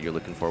end board that you're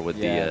looking for with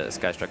the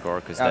Sky Striker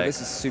Orcus deck. This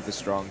is super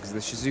strong because the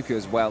Shizuku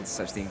as well,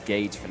 such the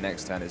engage for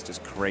next turn is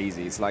just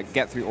crazy. It's like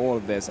get through all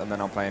of this and then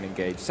I'll play an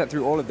engage. Set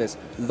through all of this,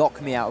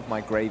 lock me out of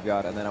my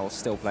graveyard and then I will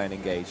still play an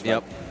engage. Like,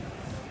 yep.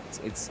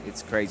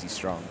 It's crazy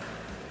strong.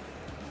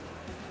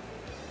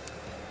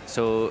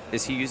 So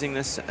is he using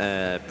this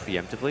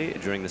preemptively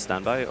during the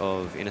standby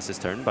of Ines'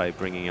 turn by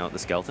bringing out the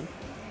skeleton?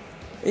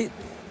 It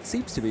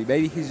seems to be.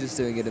 Maybe he's just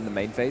doing it in the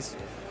main phase.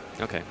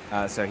 Okay.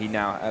 So he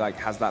now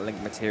has that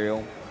linked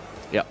material.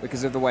 Yeah.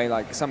 Because of the way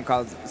some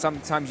cards,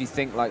 sometimes you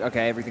think like,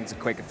 okay, everything's a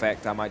quick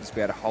effect. I might just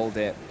be able to hold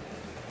it,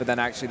 but then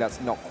actually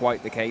that's not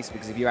quite the case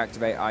because if you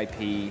activate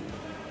IP,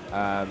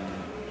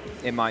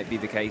 it might be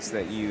the case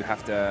that you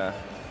have to.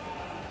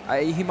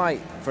 He might,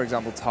 for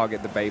example,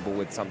 target the Babel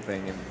with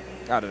something and.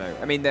 I don't know.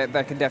 I mean, there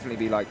can definitely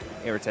be like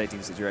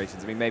irritating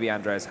situations. I mean, maybe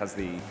Andreas has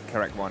the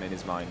correct one in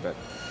his mind, but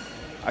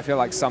I feel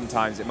like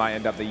sometimes it might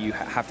end up that you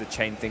have to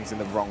chain things in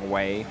the wrong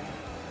way,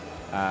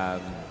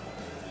 and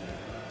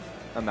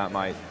that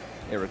might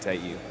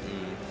irritate you.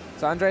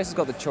 So Andreas has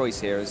got the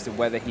choice here as to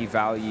whether he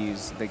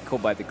values the Call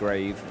by the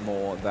Grave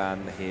more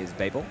than his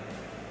Babel.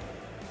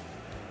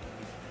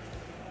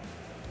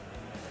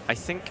 I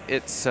think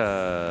it's.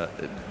 By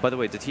the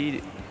way,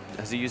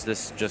 has he used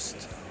this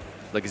just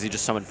like is he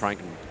just summoned Prank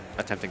and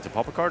attempting to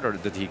pop a card, or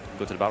did he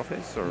go to the battle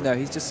phase? Or? No,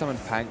 he's just summoned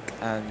Pank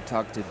and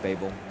targeted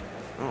Babel.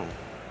 Oh.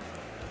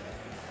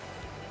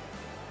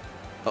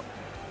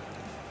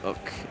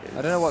 Okay.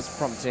 I don't know what's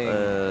prompting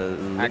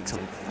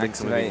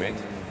activating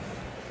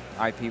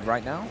IP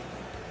right now.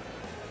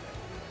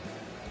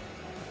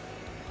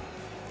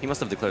 He must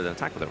have declared an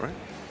attack with it, right?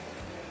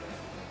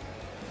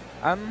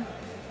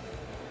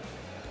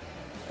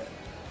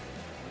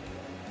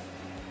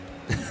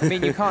 I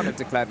mean, you can't have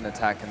declared an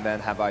attack and then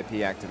have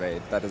IP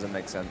activated. That doesn't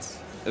make sense.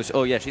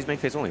 Oh yeah, she's main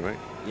phase only, right?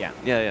 Yeah.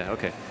 Yeah,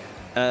 okay.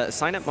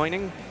 Sign up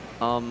mining.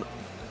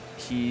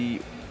 He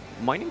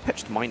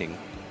pitched mining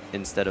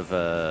instead of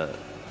the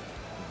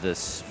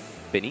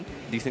spinny.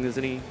 Do you think there's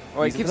any?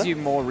 Well, it gives you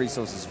more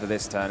resources for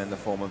this turn in the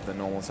form of the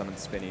normal summon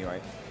spinny,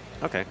 right?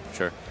 Okay,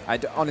 sure.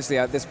 Honestly,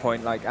 at this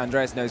point, like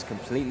Andreas knows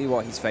completely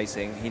what he's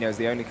facing. He knows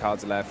the only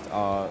cards left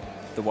are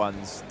the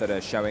ones that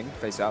are showing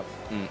face up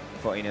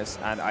for Ines,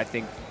 and I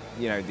think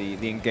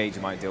the engage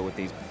might deal with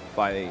these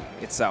by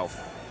itself.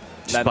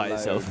 Just by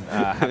itself.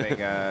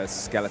 Having a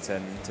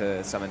skeleton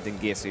to summon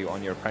Dingirsu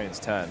on your opponent's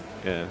turn.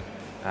 Yeah.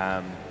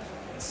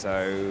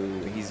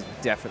 So he's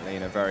definitely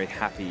in a very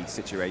happy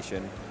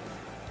situation.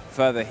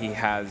 Further, he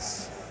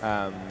has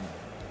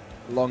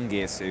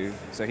Longirsu,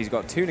 so he's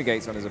got 2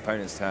 negates on his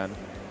opponent's turn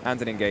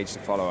and an engage to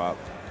follow up.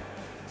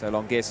 So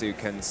Longirsu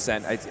can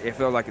send. It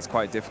feels like it's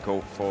quite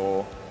difficult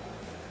for.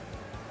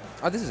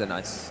 Oh, this is a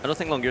nice. I don't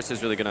think Longirsu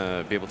is really going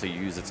to be able to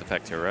use its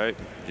effect here, right?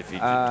 If he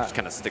just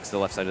kind of sticks to the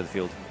left side of the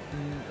field.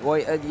 Well,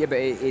 yeah, but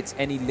it's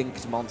any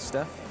linked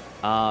monster.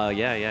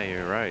 Yeah,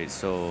 you're right.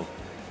 So,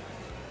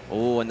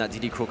 and that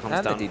DD Crow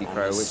comes down the DD on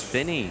Crow, the which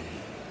spinny.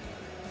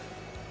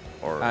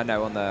 Or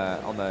no, on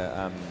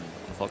the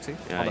Foxy.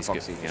 Yeah, on the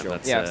Foxy good. for sure.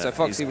 Yeah, so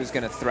Foxy was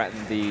going to threaten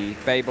the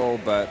Babel,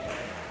 but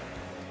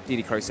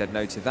DD Crow said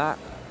no to that.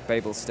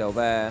 Babel's still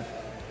there.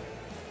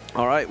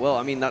 All right. Well,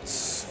 I mean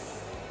that's.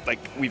 Like,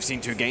 we've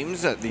seen 2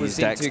 games at these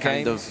decks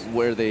kind of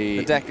where they...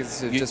 The deck has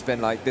just been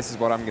like, this is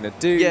what I'm going to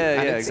do.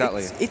 Yeah,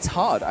 exactly. It's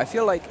hard. I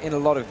feel like in a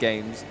lot of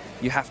games,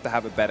 you have to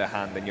have a better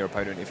hand than your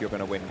opponent if you're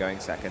going to win going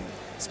second,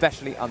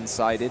 especially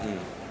unsided.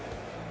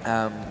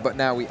 But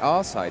now we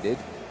are sided.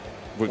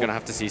 We're going to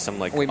have to see some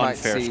like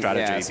unfair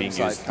strategy being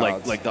used,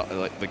 like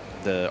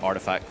the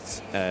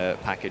artifact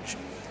package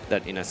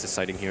that Ines is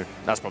citing here.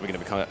 That's probably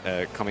going to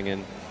be coming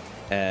in.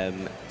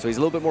 So he's a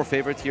little bit more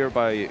favored here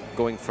by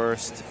going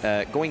first.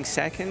 Going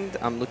second,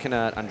 I'm looking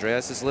at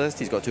Andreas' list.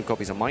 He's got 2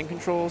 copies of Mind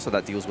Control, so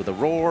that deals with a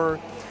Roar.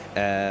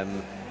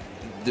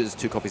 There's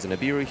 2 copies of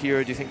Nibiru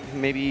here. Do you think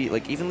maybe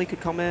like evenly could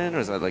come in, or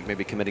is that like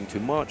maybe committing too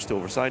much to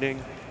oversiding?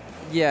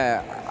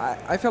 Yeah,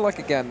 I feel like,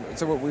 again,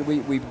 so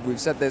we've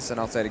said this, and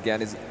I'll say it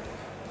again, is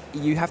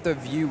you have to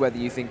view whether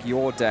you think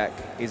your deck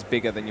is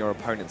bigger than your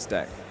opponent's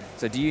deck.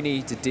 So do you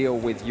need to deal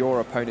with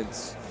your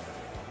opponent's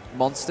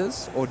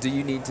monsters, or do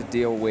you need to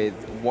deal with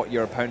what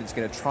your opponent's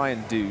going to try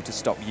and do to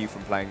stop you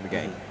from playing the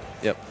game?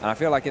 Yep. And I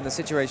feel like in the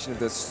situation of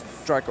the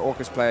Striker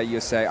Orcus player,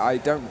 you say, I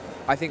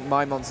think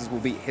my monsters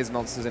will beat his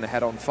monsters in a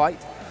head-on fight.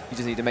 You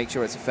just need to make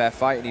sure it's a fair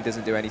fight and he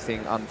doesn't do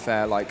anything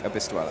unfair like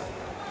Abyss Dweller.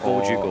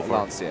 What would you go for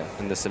Lancia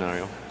in this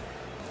scenario?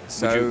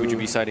 So would you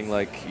be siding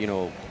like, you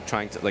know,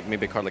 trying to like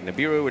maybe a card like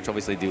Nibiru, which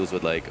obviously deals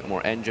with like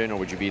more engine, or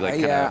would you be like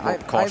kind of more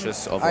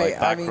cautious of like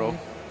back row?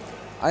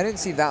 I don't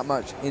see that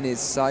much in his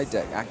side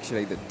deck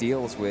actually that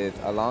deals with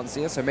a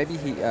Lancia. So maybe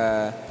he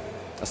a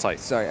scythe.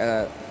 Sorry,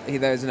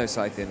 there's no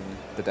scythe in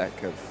the deck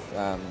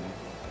of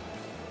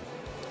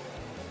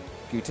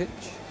Gutic.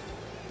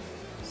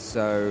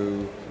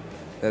 So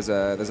there's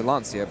a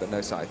Lancia, but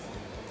no scythe.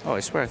 Oh, I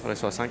swear I thought I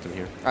saw a Sanctum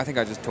here. I think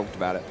I just talked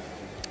about it.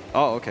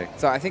 Oh, okay.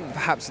 So I think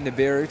perhaps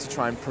Nibiru to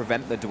try and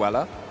prevent the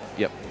Dweller.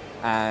 Yep.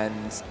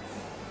 And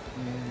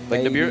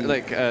like Nibiru,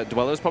 like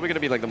Dweller is probably going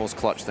to be like the most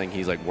clutch thing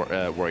he's like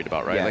worried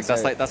about, right? Yeah, like so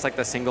that's like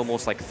the single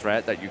most like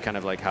threat that you kind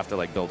of like have to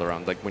like build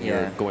around, like when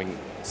you're going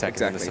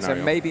second in the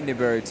scenario. So maybe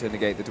Nibiru to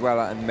negate the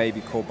Dweller, and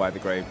maybe Called by the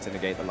Grave to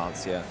negate the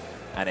Lancia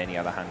and any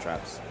other hand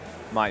traps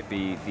might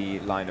be the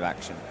line of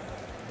action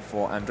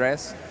for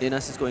Andreas.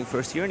 Ines is going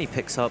first here, and he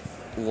picks up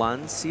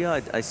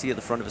Lancia. I see at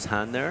the front of his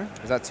hand there.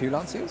 Is that 2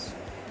 Lancias?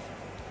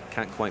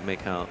 Can't quite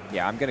make out.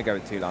 Yeah, I'm going to go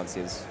with 2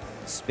 Lancias.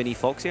 Spinny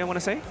Foxy, I want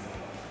to say.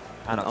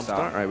 And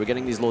Upstart. All right, we're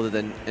getting these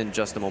loaded in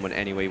just a moment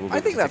anyway. I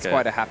think that's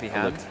quite a happy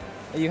hand.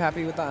 Are you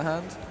happy with that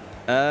hand?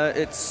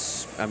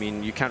 I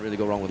mean, you can't really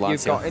go wrong with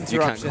Lancia. You've got interruptions, you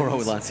can't go wrong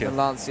with Lancia. and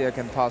Lancia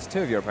can pass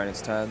 2 of your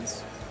opponent's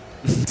turns.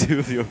 2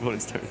 of your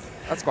opponent's turns.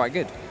 That's quite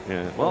good.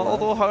 Yeah. Well,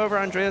 although, however,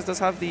 Andreas does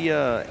have the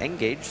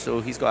Engage,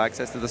 so he's got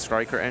access to the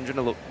Striker engine.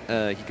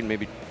 He can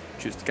maybe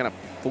choose to kind of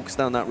focus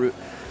down that route.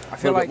 I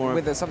feel like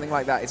with something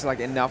like that, it's like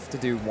enough to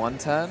do 1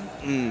 turn.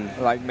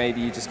 Like maybe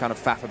you just kind of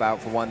faff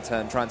about for 1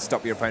 turn, try and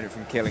stop your opponent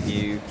from killing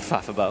you.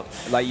 Faff about.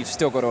 Like you've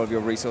still got all of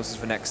your resources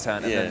for next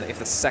turn, and then if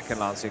the second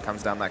Lancia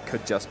comes down, that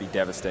could just be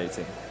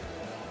devastating.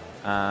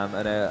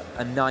 And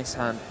a nice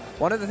hand.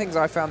 One of the things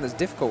I found that's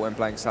difficult when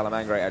playing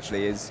Salamangreat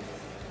actually is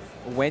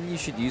when you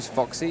should use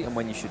Foxy and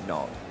when you should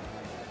not.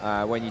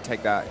 When you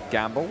take that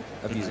gamble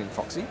of using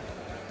Foxy.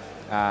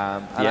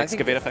 The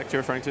Excavate effect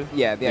you're referring to?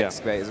 Yeah, the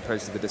Excavate as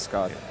opposed to the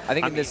discard. I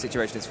think in this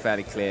situation it's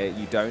fairly clear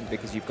you don't,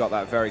 because you've got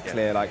that very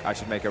clear, like, I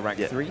should make a rank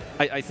 3.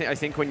 I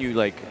think when you,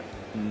 like,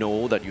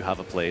 know that you have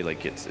a play,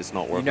 like, it's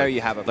not worth it. You know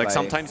you have a play. Like,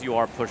 sometimes you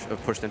are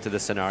pushed into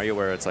this scenario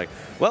where it's like,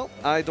 well,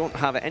 I don't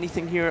have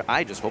anything here,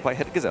 I just hope I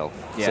hit a Gazelle.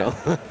 Yeah.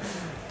 So.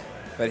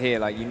 But here,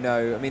 like, you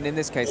know, I mean, in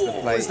this case, the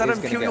play is that going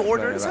to get Imperial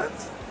Order, is that?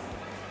 that?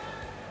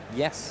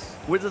 Yes.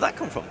 Where did that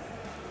come from?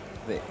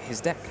 His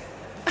deck.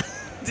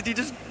 Did he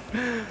just...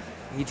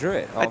 He drew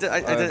it off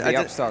the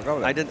Upstart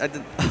Golem. I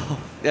didn't.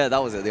 Oh, yeah, that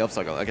was it, the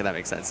Upstart Golem. Okay, that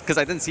makes sense. Because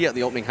I didn't see it at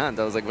the opening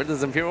hand. I was like, where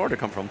does Imperial Order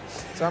come from?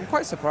 So I'm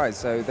quite surprised.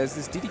 So there's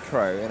this Didi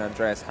Crow in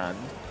Andreas' hand.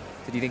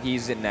 So do you think he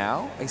uses it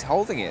now? He's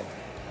holding it.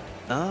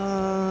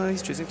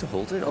 He's choosing to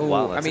hold it? Oh,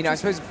 wow. I mean, I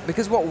suppose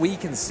because what we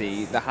can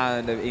see, the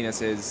hand of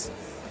Enos is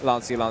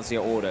Lancia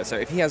Order. So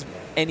if he has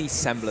any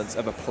semblance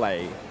of a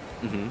play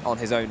on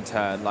his own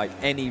turn, like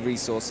any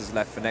resources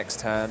left for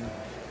next turn,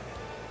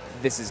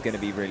 this is going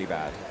to be really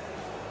bad.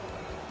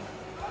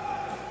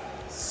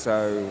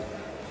 So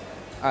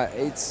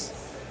it's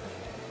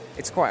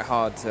quite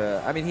hard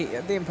to... I mean,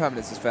 the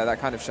impermanence is fair. That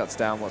kind of shuts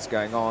down what's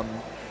going on.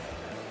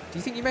 Do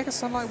you think you make a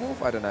Sunlight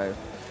Wolf? I don't know.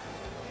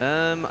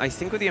 I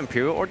think with the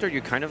Imperial Order,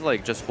 you kind of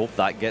like just hope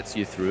that gets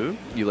you through.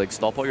 You like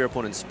stop all your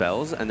opponent's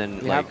spells, and then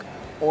you have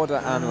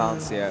Order and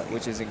Lancia,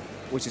 which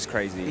is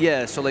crazy.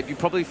 Yeah, so like you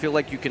probably feel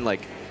like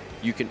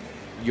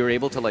you're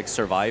able to like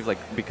survive, like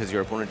because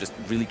your opponent just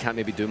really can't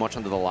maybe do much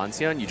under the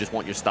Lancia, and you just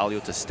want your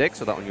Stalio to stick,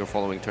 so that on your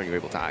following turn you're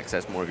able to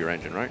access more of your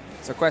engine, right?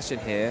 So question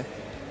here,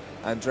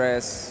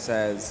 Andreas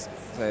says,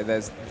 so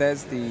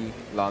there's the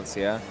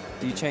Lancia.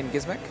 Do you chain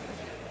Gizmek?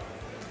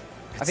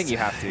 I think you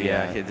have to.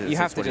 Yeah, you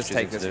have to just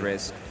take this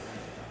risk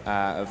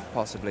of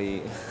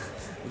possibly.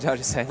 The judge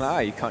is saying,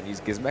 you can't use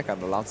Gizmek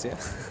on the Lancia.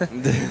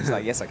 It's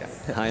like, yes, I can.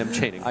 I am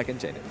chaining. I can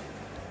chain it.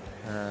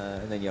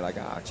 And then you're like,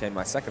 I chain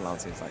my second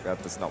Lancia. It's like,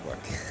 that does not work.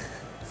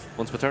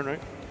 Once per turn, right?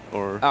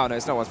 Or oh, no,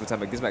 it's not once per turn,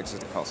 but Gizmek's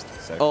just a cost.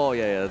 So. Oh,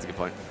 yeah, that's a good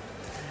point.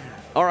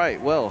 All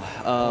right, well.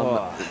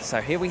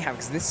 So here we have,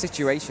 because this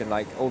situation,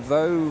 like,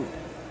 although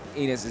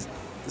Enos is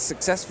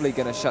successfully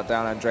going to shut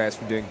down Andreas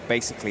from doing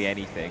basically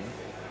anything,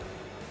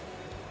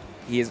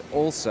 he is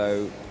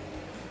also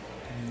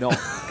not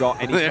got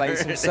any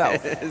plays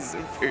himself.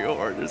 Imperial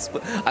Orders.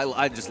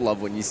 I just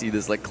love when you see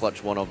this like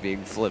clutch one-off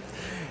being flipped.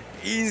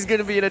 He's going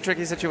to be in a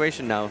tricky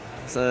situation now.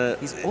 So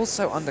he's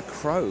also under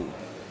Crow.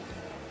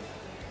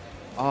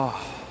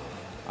 Oh,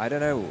 I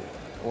don't know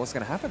what's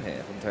going to happen here,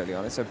 if I'm totally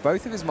honest. So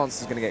both of his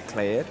monsters are going to get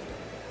cleared.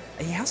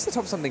 He has to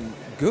top something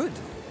good.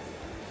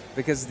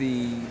 Because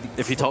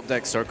if he top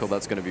decks Circle,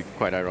 that's going to be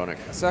quite ironic.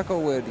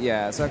 Circle would.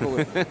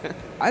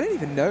 I don't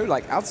even know,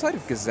 like, outside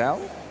of Gazelle?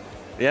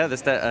 Yeah,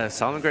 this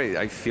Salamangreat,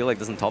 I feel like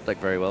doesn't top deck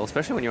very well,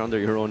 especially when you're under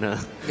your own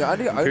you're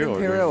under your own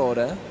Imperial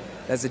Order.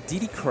 There's a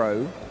DD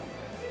Crow.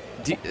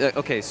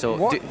 Okay,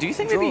 so do you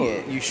think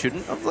maybe you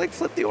shouldn't have like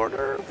flipped the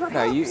order?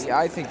 Perhaps? No,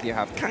 I think you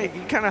have to.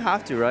 You kind of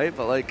have to, right?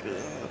 But like,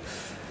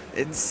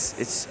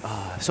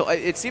 so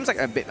it seems like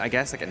a bit. I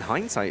guess like in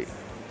hindsight,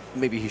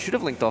 maybe he should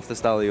have linked off the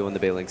Stalio and the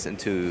Balinks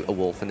into a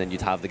Wolf, and then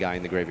you'd have the guy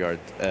in the graveyard,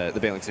 the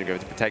Balinks in the graveyard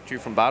to protect you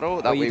from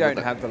battle. That well, way you don't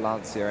have the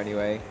Lancier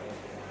anyway,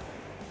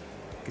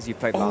 because you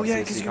played Lancier. Oh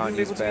yeah, because you you can't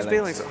wouldn't be able to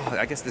use Balinks. Balinks. Oh,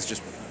 I guess this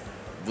just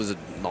was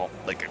not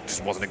like it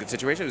just wasn't a good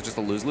situation. It was just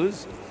a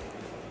lose-lose.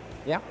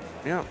 Yeah.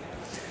 Yeah.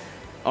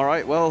 All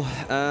right. Well,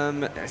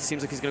 it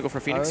seems like he's gonna go for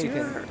Phoenix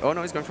here. Oh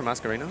no, he's going for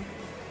Masquerena.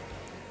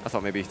 I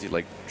thought maybe he'd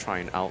like try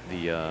and out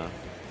the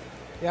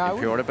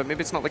pre-order, but maybe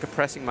it's not like a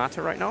pressing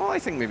matter right now. I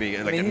think maybe.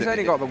 I mean, he's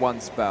only got the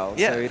one spell,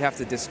 yeah. so he'd have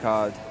to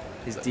discard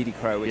his DD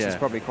Crow, which he's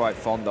probably quite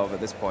fond of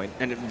at this point.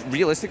 And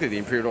realistically, the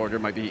Imperial Order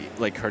might be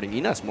like hurting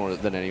Ines more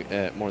than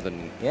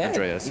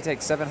Andreas. He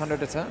takes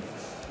 700 a turn.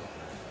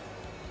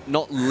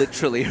 Not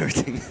literally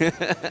hurting.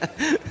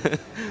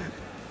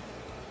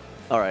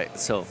 All right,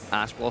 so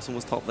Ash Blossom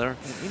was top there.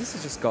 Ines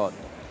has just got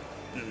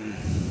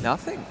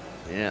nothing.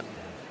 Yeah.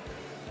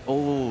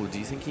 Oh, do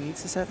you think he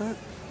needs to set that?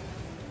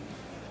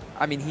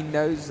 I mean, he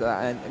knows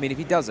that, and I mean, if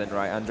he doesn't,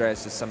 right,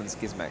 Andreas just summons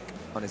Gizmek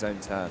on his own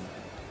turn.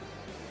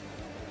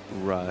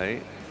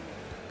 Right.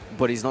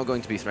 But he's not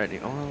going to be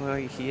threatening. Oh,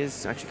 he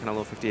is actually kind of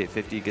low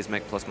 5850.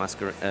 Gizmek plus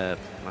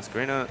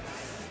Masquerena.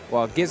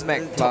 Well,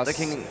 Gizmek plus,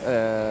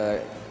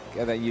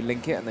 then you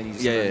link it, and then you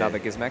just summon another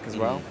Gizmek as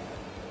well.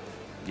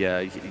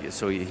 Yeah,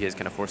 so he is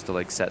kind of forced to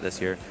like set this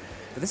here.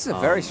 But this is a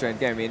very strange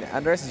game. I mean,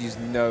 Andreas has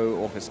used no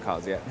Orcus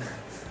cards yet.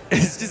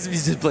 He's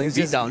just playing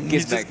beatdown.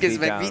 Gizmek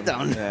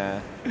beatdown. Yeah.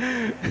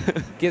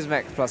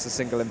 Gizmek plus a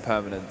single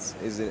impermanence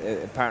is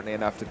apparently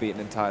enough to beat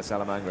an entire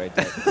Salamangreat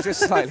deck, which is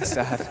slightly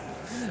sad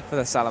for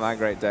the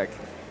Salamangreat deck.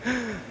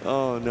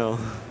 Oh no.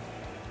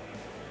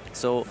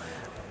 So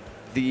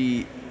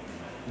he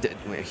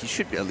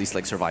should at least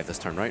like survive this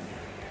turn, right?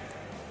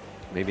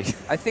 Maybe.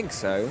 I think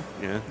so.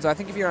 Yeah. So I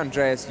think if you're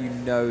Andreas, you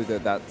know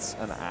that that's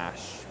an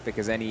Ash,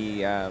 because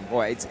any,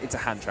 well, it's a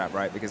hand trap,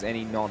 right? Because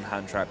any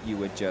non-hand trap, you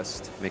would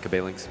just make a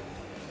Balinks.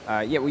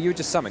 Yeah, well, you would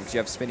just summon because you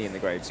have Spinny in the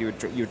grave, so you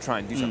would try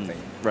and do something.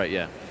 Right.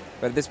 Yeah.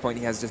 But at this point,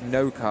 he has just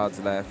no cards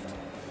left.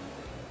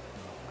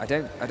 I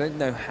don't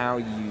know how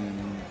you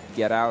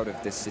get out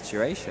of this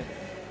situation.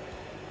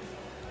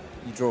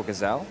 You draw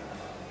Gazelle.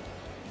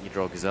 You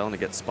draw Gazelle and it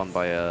gets spun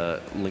by a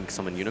Link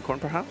Summon Unicorn,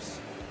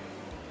 perhaps.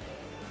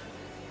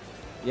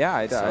 Yeah,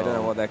 I don't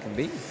know what that can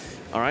be.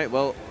 All right,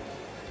 well,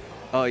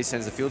 oh, he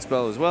sends the field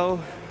spell as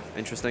well.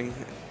 Interesting.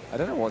 I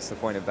don't know what's the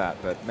point of that,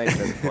 but maybe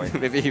there's a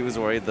point. Maybe he was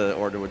worried the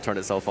order would turn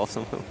itself off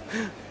somehow.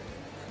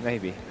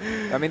 Maybe.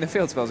 I mean, the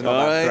field spell's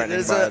not that threatening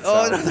by itself.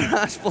 Oh, another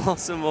Ash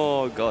Blossom.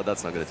 Oh, God,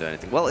 that's not going to do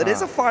anything. Well, it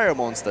is a fire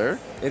monster.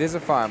 It is a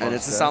fire monster. And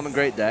it's a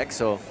Salamangreat deck,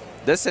 so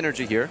there's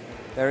synergy here.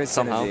 There is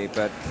somehow. synergy,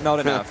 but not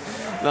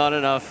enough. Not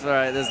enough. All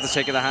right, there's the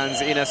shake of the hands.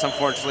 Ines,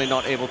 unfortunately,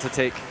 not able to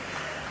take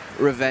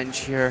revenge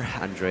here.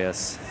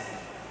 Andreas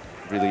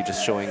really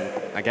just showing,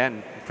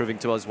 again, proving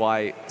to us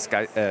why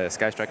Sky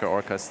Striker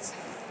Orcust,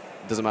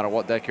 doesn't matter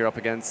what deck you're up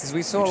against. Because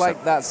we saw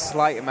like that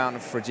slight amount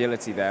of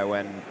fragility there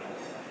when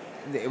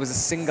it was a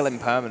single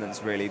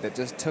impermanence, really, that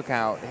just took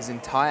out his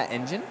entire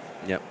engine.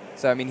 Yep.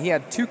 So, I mean, he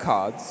had two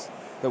cards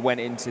that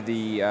went into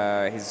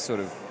the his sort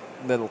of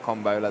little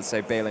combo, let's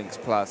say Balinks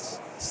plus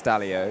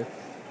Stalio.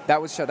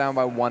 That was shut down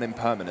by one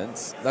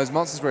impermanence. Those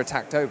monsters were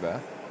attacked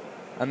over,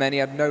 and then he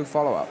had no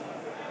follow-up.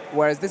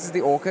 Whereas this is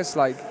the Orcus,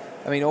 like,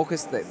 I mean,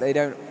 Orcus, they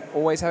don't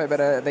always have it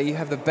better. They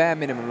have the bare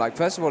minimum. Like,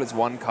 first of all, it's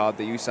one card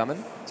that you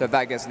summon. So if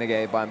that gets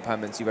negated by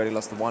impermanence, you've already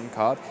lost the one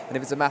card. And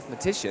if it's a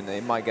mathematician,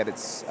 it might get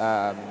its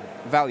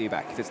value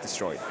back if it's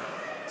destroyed.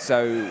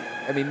 So,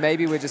 I mean,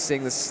 maybe we're just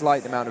seeing the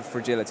slight amount of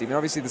fragility. I mean,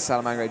 obviously, the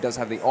Salamangreat does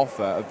have the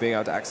offer of being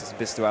able to access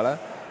Bistuella,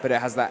 but it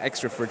has that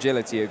extra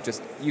fragility of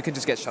just, you can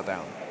just get shut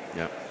down.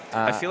 Yeah.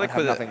 I feel like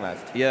with nothing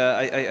left. Yeah,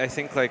 I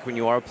think like when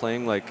you are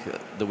playing like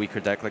the weaker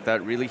deck like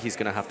that, really he's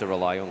gonna have to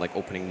rely on like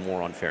opening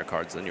more unfair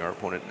cards than your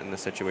opponent in this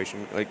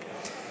situation. Like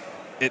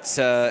it's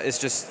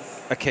just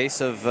a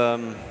case of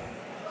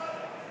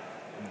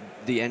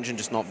the engine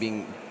just not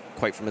being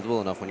quite formidable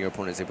enough when your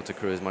opponent is able to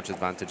accrue as much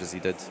advantage as he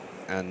did,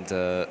 and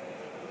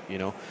you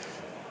know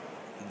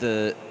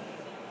So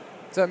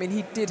I mean,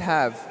 he did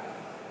have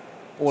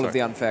all of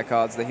the unfair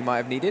cards that he might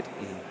have needed.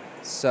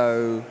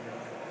 So.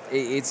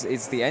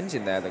 It's the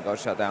engine there that got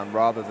shut down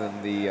rather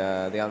than the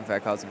unfair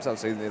cards themselves.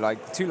 So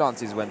like two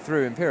Lances went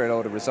through, Imperial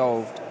Order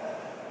resolved.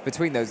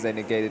 Between those, they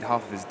negated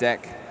half of his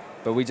deck,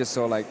 but we just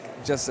saw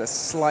like just a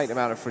slight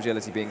amount of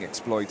fragility being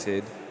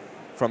exploited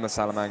from the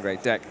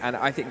Salamangreat deck, and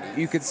I think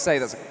you could say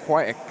that's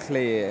quite a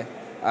clear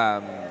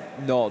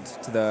nod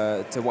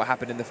to what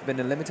happened in the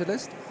Forbidden Limited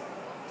list,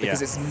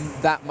 because it's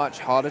that much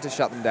harder to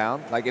shut them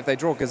down. Like if they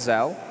draw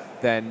Gazelle,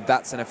 then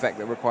that's an effect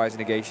that requires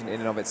negation in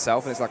and of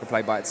itself, and it's like a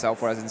play by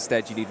itself, whereas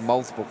instead you need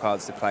multiple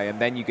cards to play, and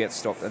then you get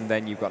stopped, and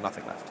then you've got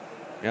nothing left.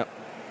 Yep.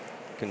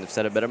 Couldn't have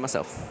said it better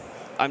myself.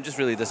 I'm just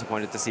really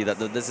disappointed to see that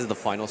this is the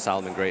final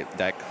Salamangreat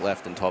deck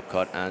left in Top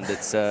Cut, and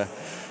it's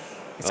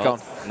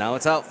gone. Now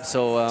it's out.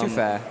 So too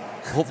fair.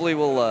 hopefully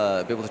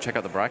we'll be able to check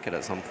out the bracket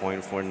at some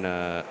point for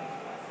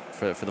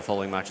the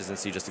following matches and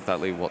see just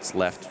exactly what's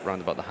left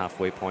round about the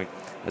halfway point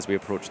as we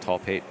approach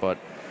top 8. But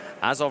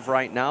as of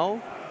right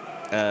now,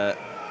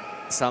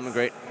 Salmon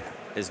Great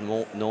is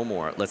no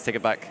more. Let's take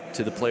it back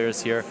to the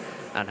players here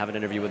and have an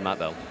interview with Matt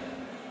Bell.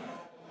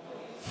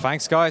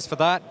 Thanks, guys, for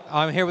that.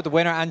 I'm here with the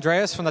winner,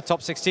 Andreas, from the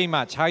top 16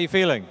 match. How are you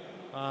feeling?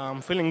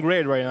 I'm feeling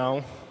great right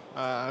now.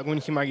 I win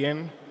him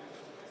again,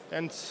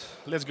 and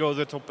let's go to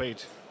the top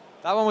 8.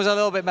 That one was a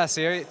little bit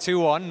messier,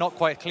 2-1, not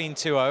quite clean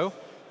 2-0.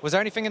 Was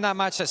there anything in that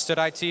match that stood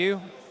out to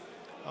you?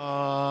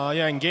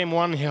 Yeah, in game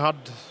 1 he had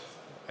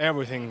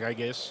everything, I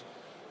guess,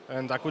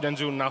 and I couldn't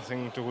do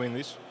nothing to win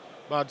this.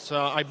 But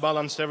I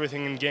balanced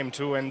everything in game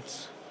 2, and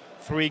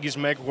 3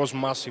 Gizmek was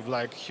massive.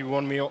 Like, he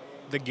won me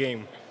the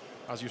game,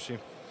 as you see.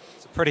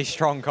 It's a pretty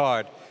strong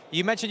card.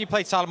 You mentioned you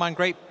played Salaman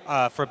Great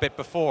for a bit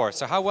before,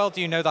 so how well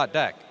do you know that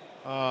deck?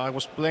 I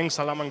was playing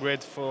Salaman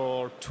Great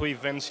for 2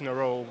 events in a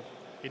row.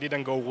 It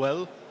didn't go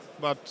well,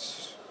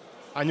 but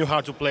I knew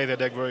how to play the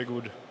deck very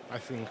good, I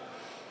think.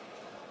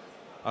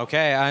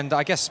 Okay, and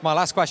I guess my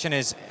last question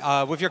is,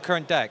 with your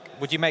current deck,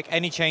 would you make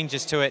any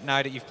changes to it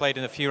now that you've played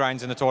in a few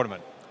rounds in the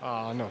tournament?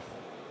 No.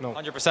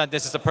 100%,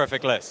 this is the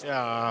perfect list.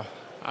 Yeah,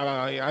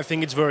 I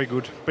think it's very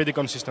good, pretty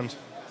consistent.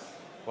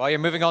 Well, you're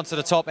moving on to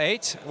the top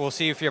 8. We'll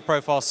see you for your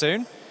profile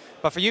soon.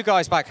 But for you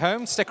guys back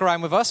home, stick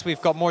around with us.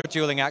 We've got more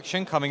dueling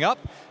action coming up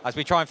as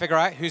we try and figure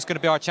out who's going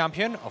to be our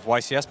champion of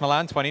YCS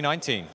Milan 2019.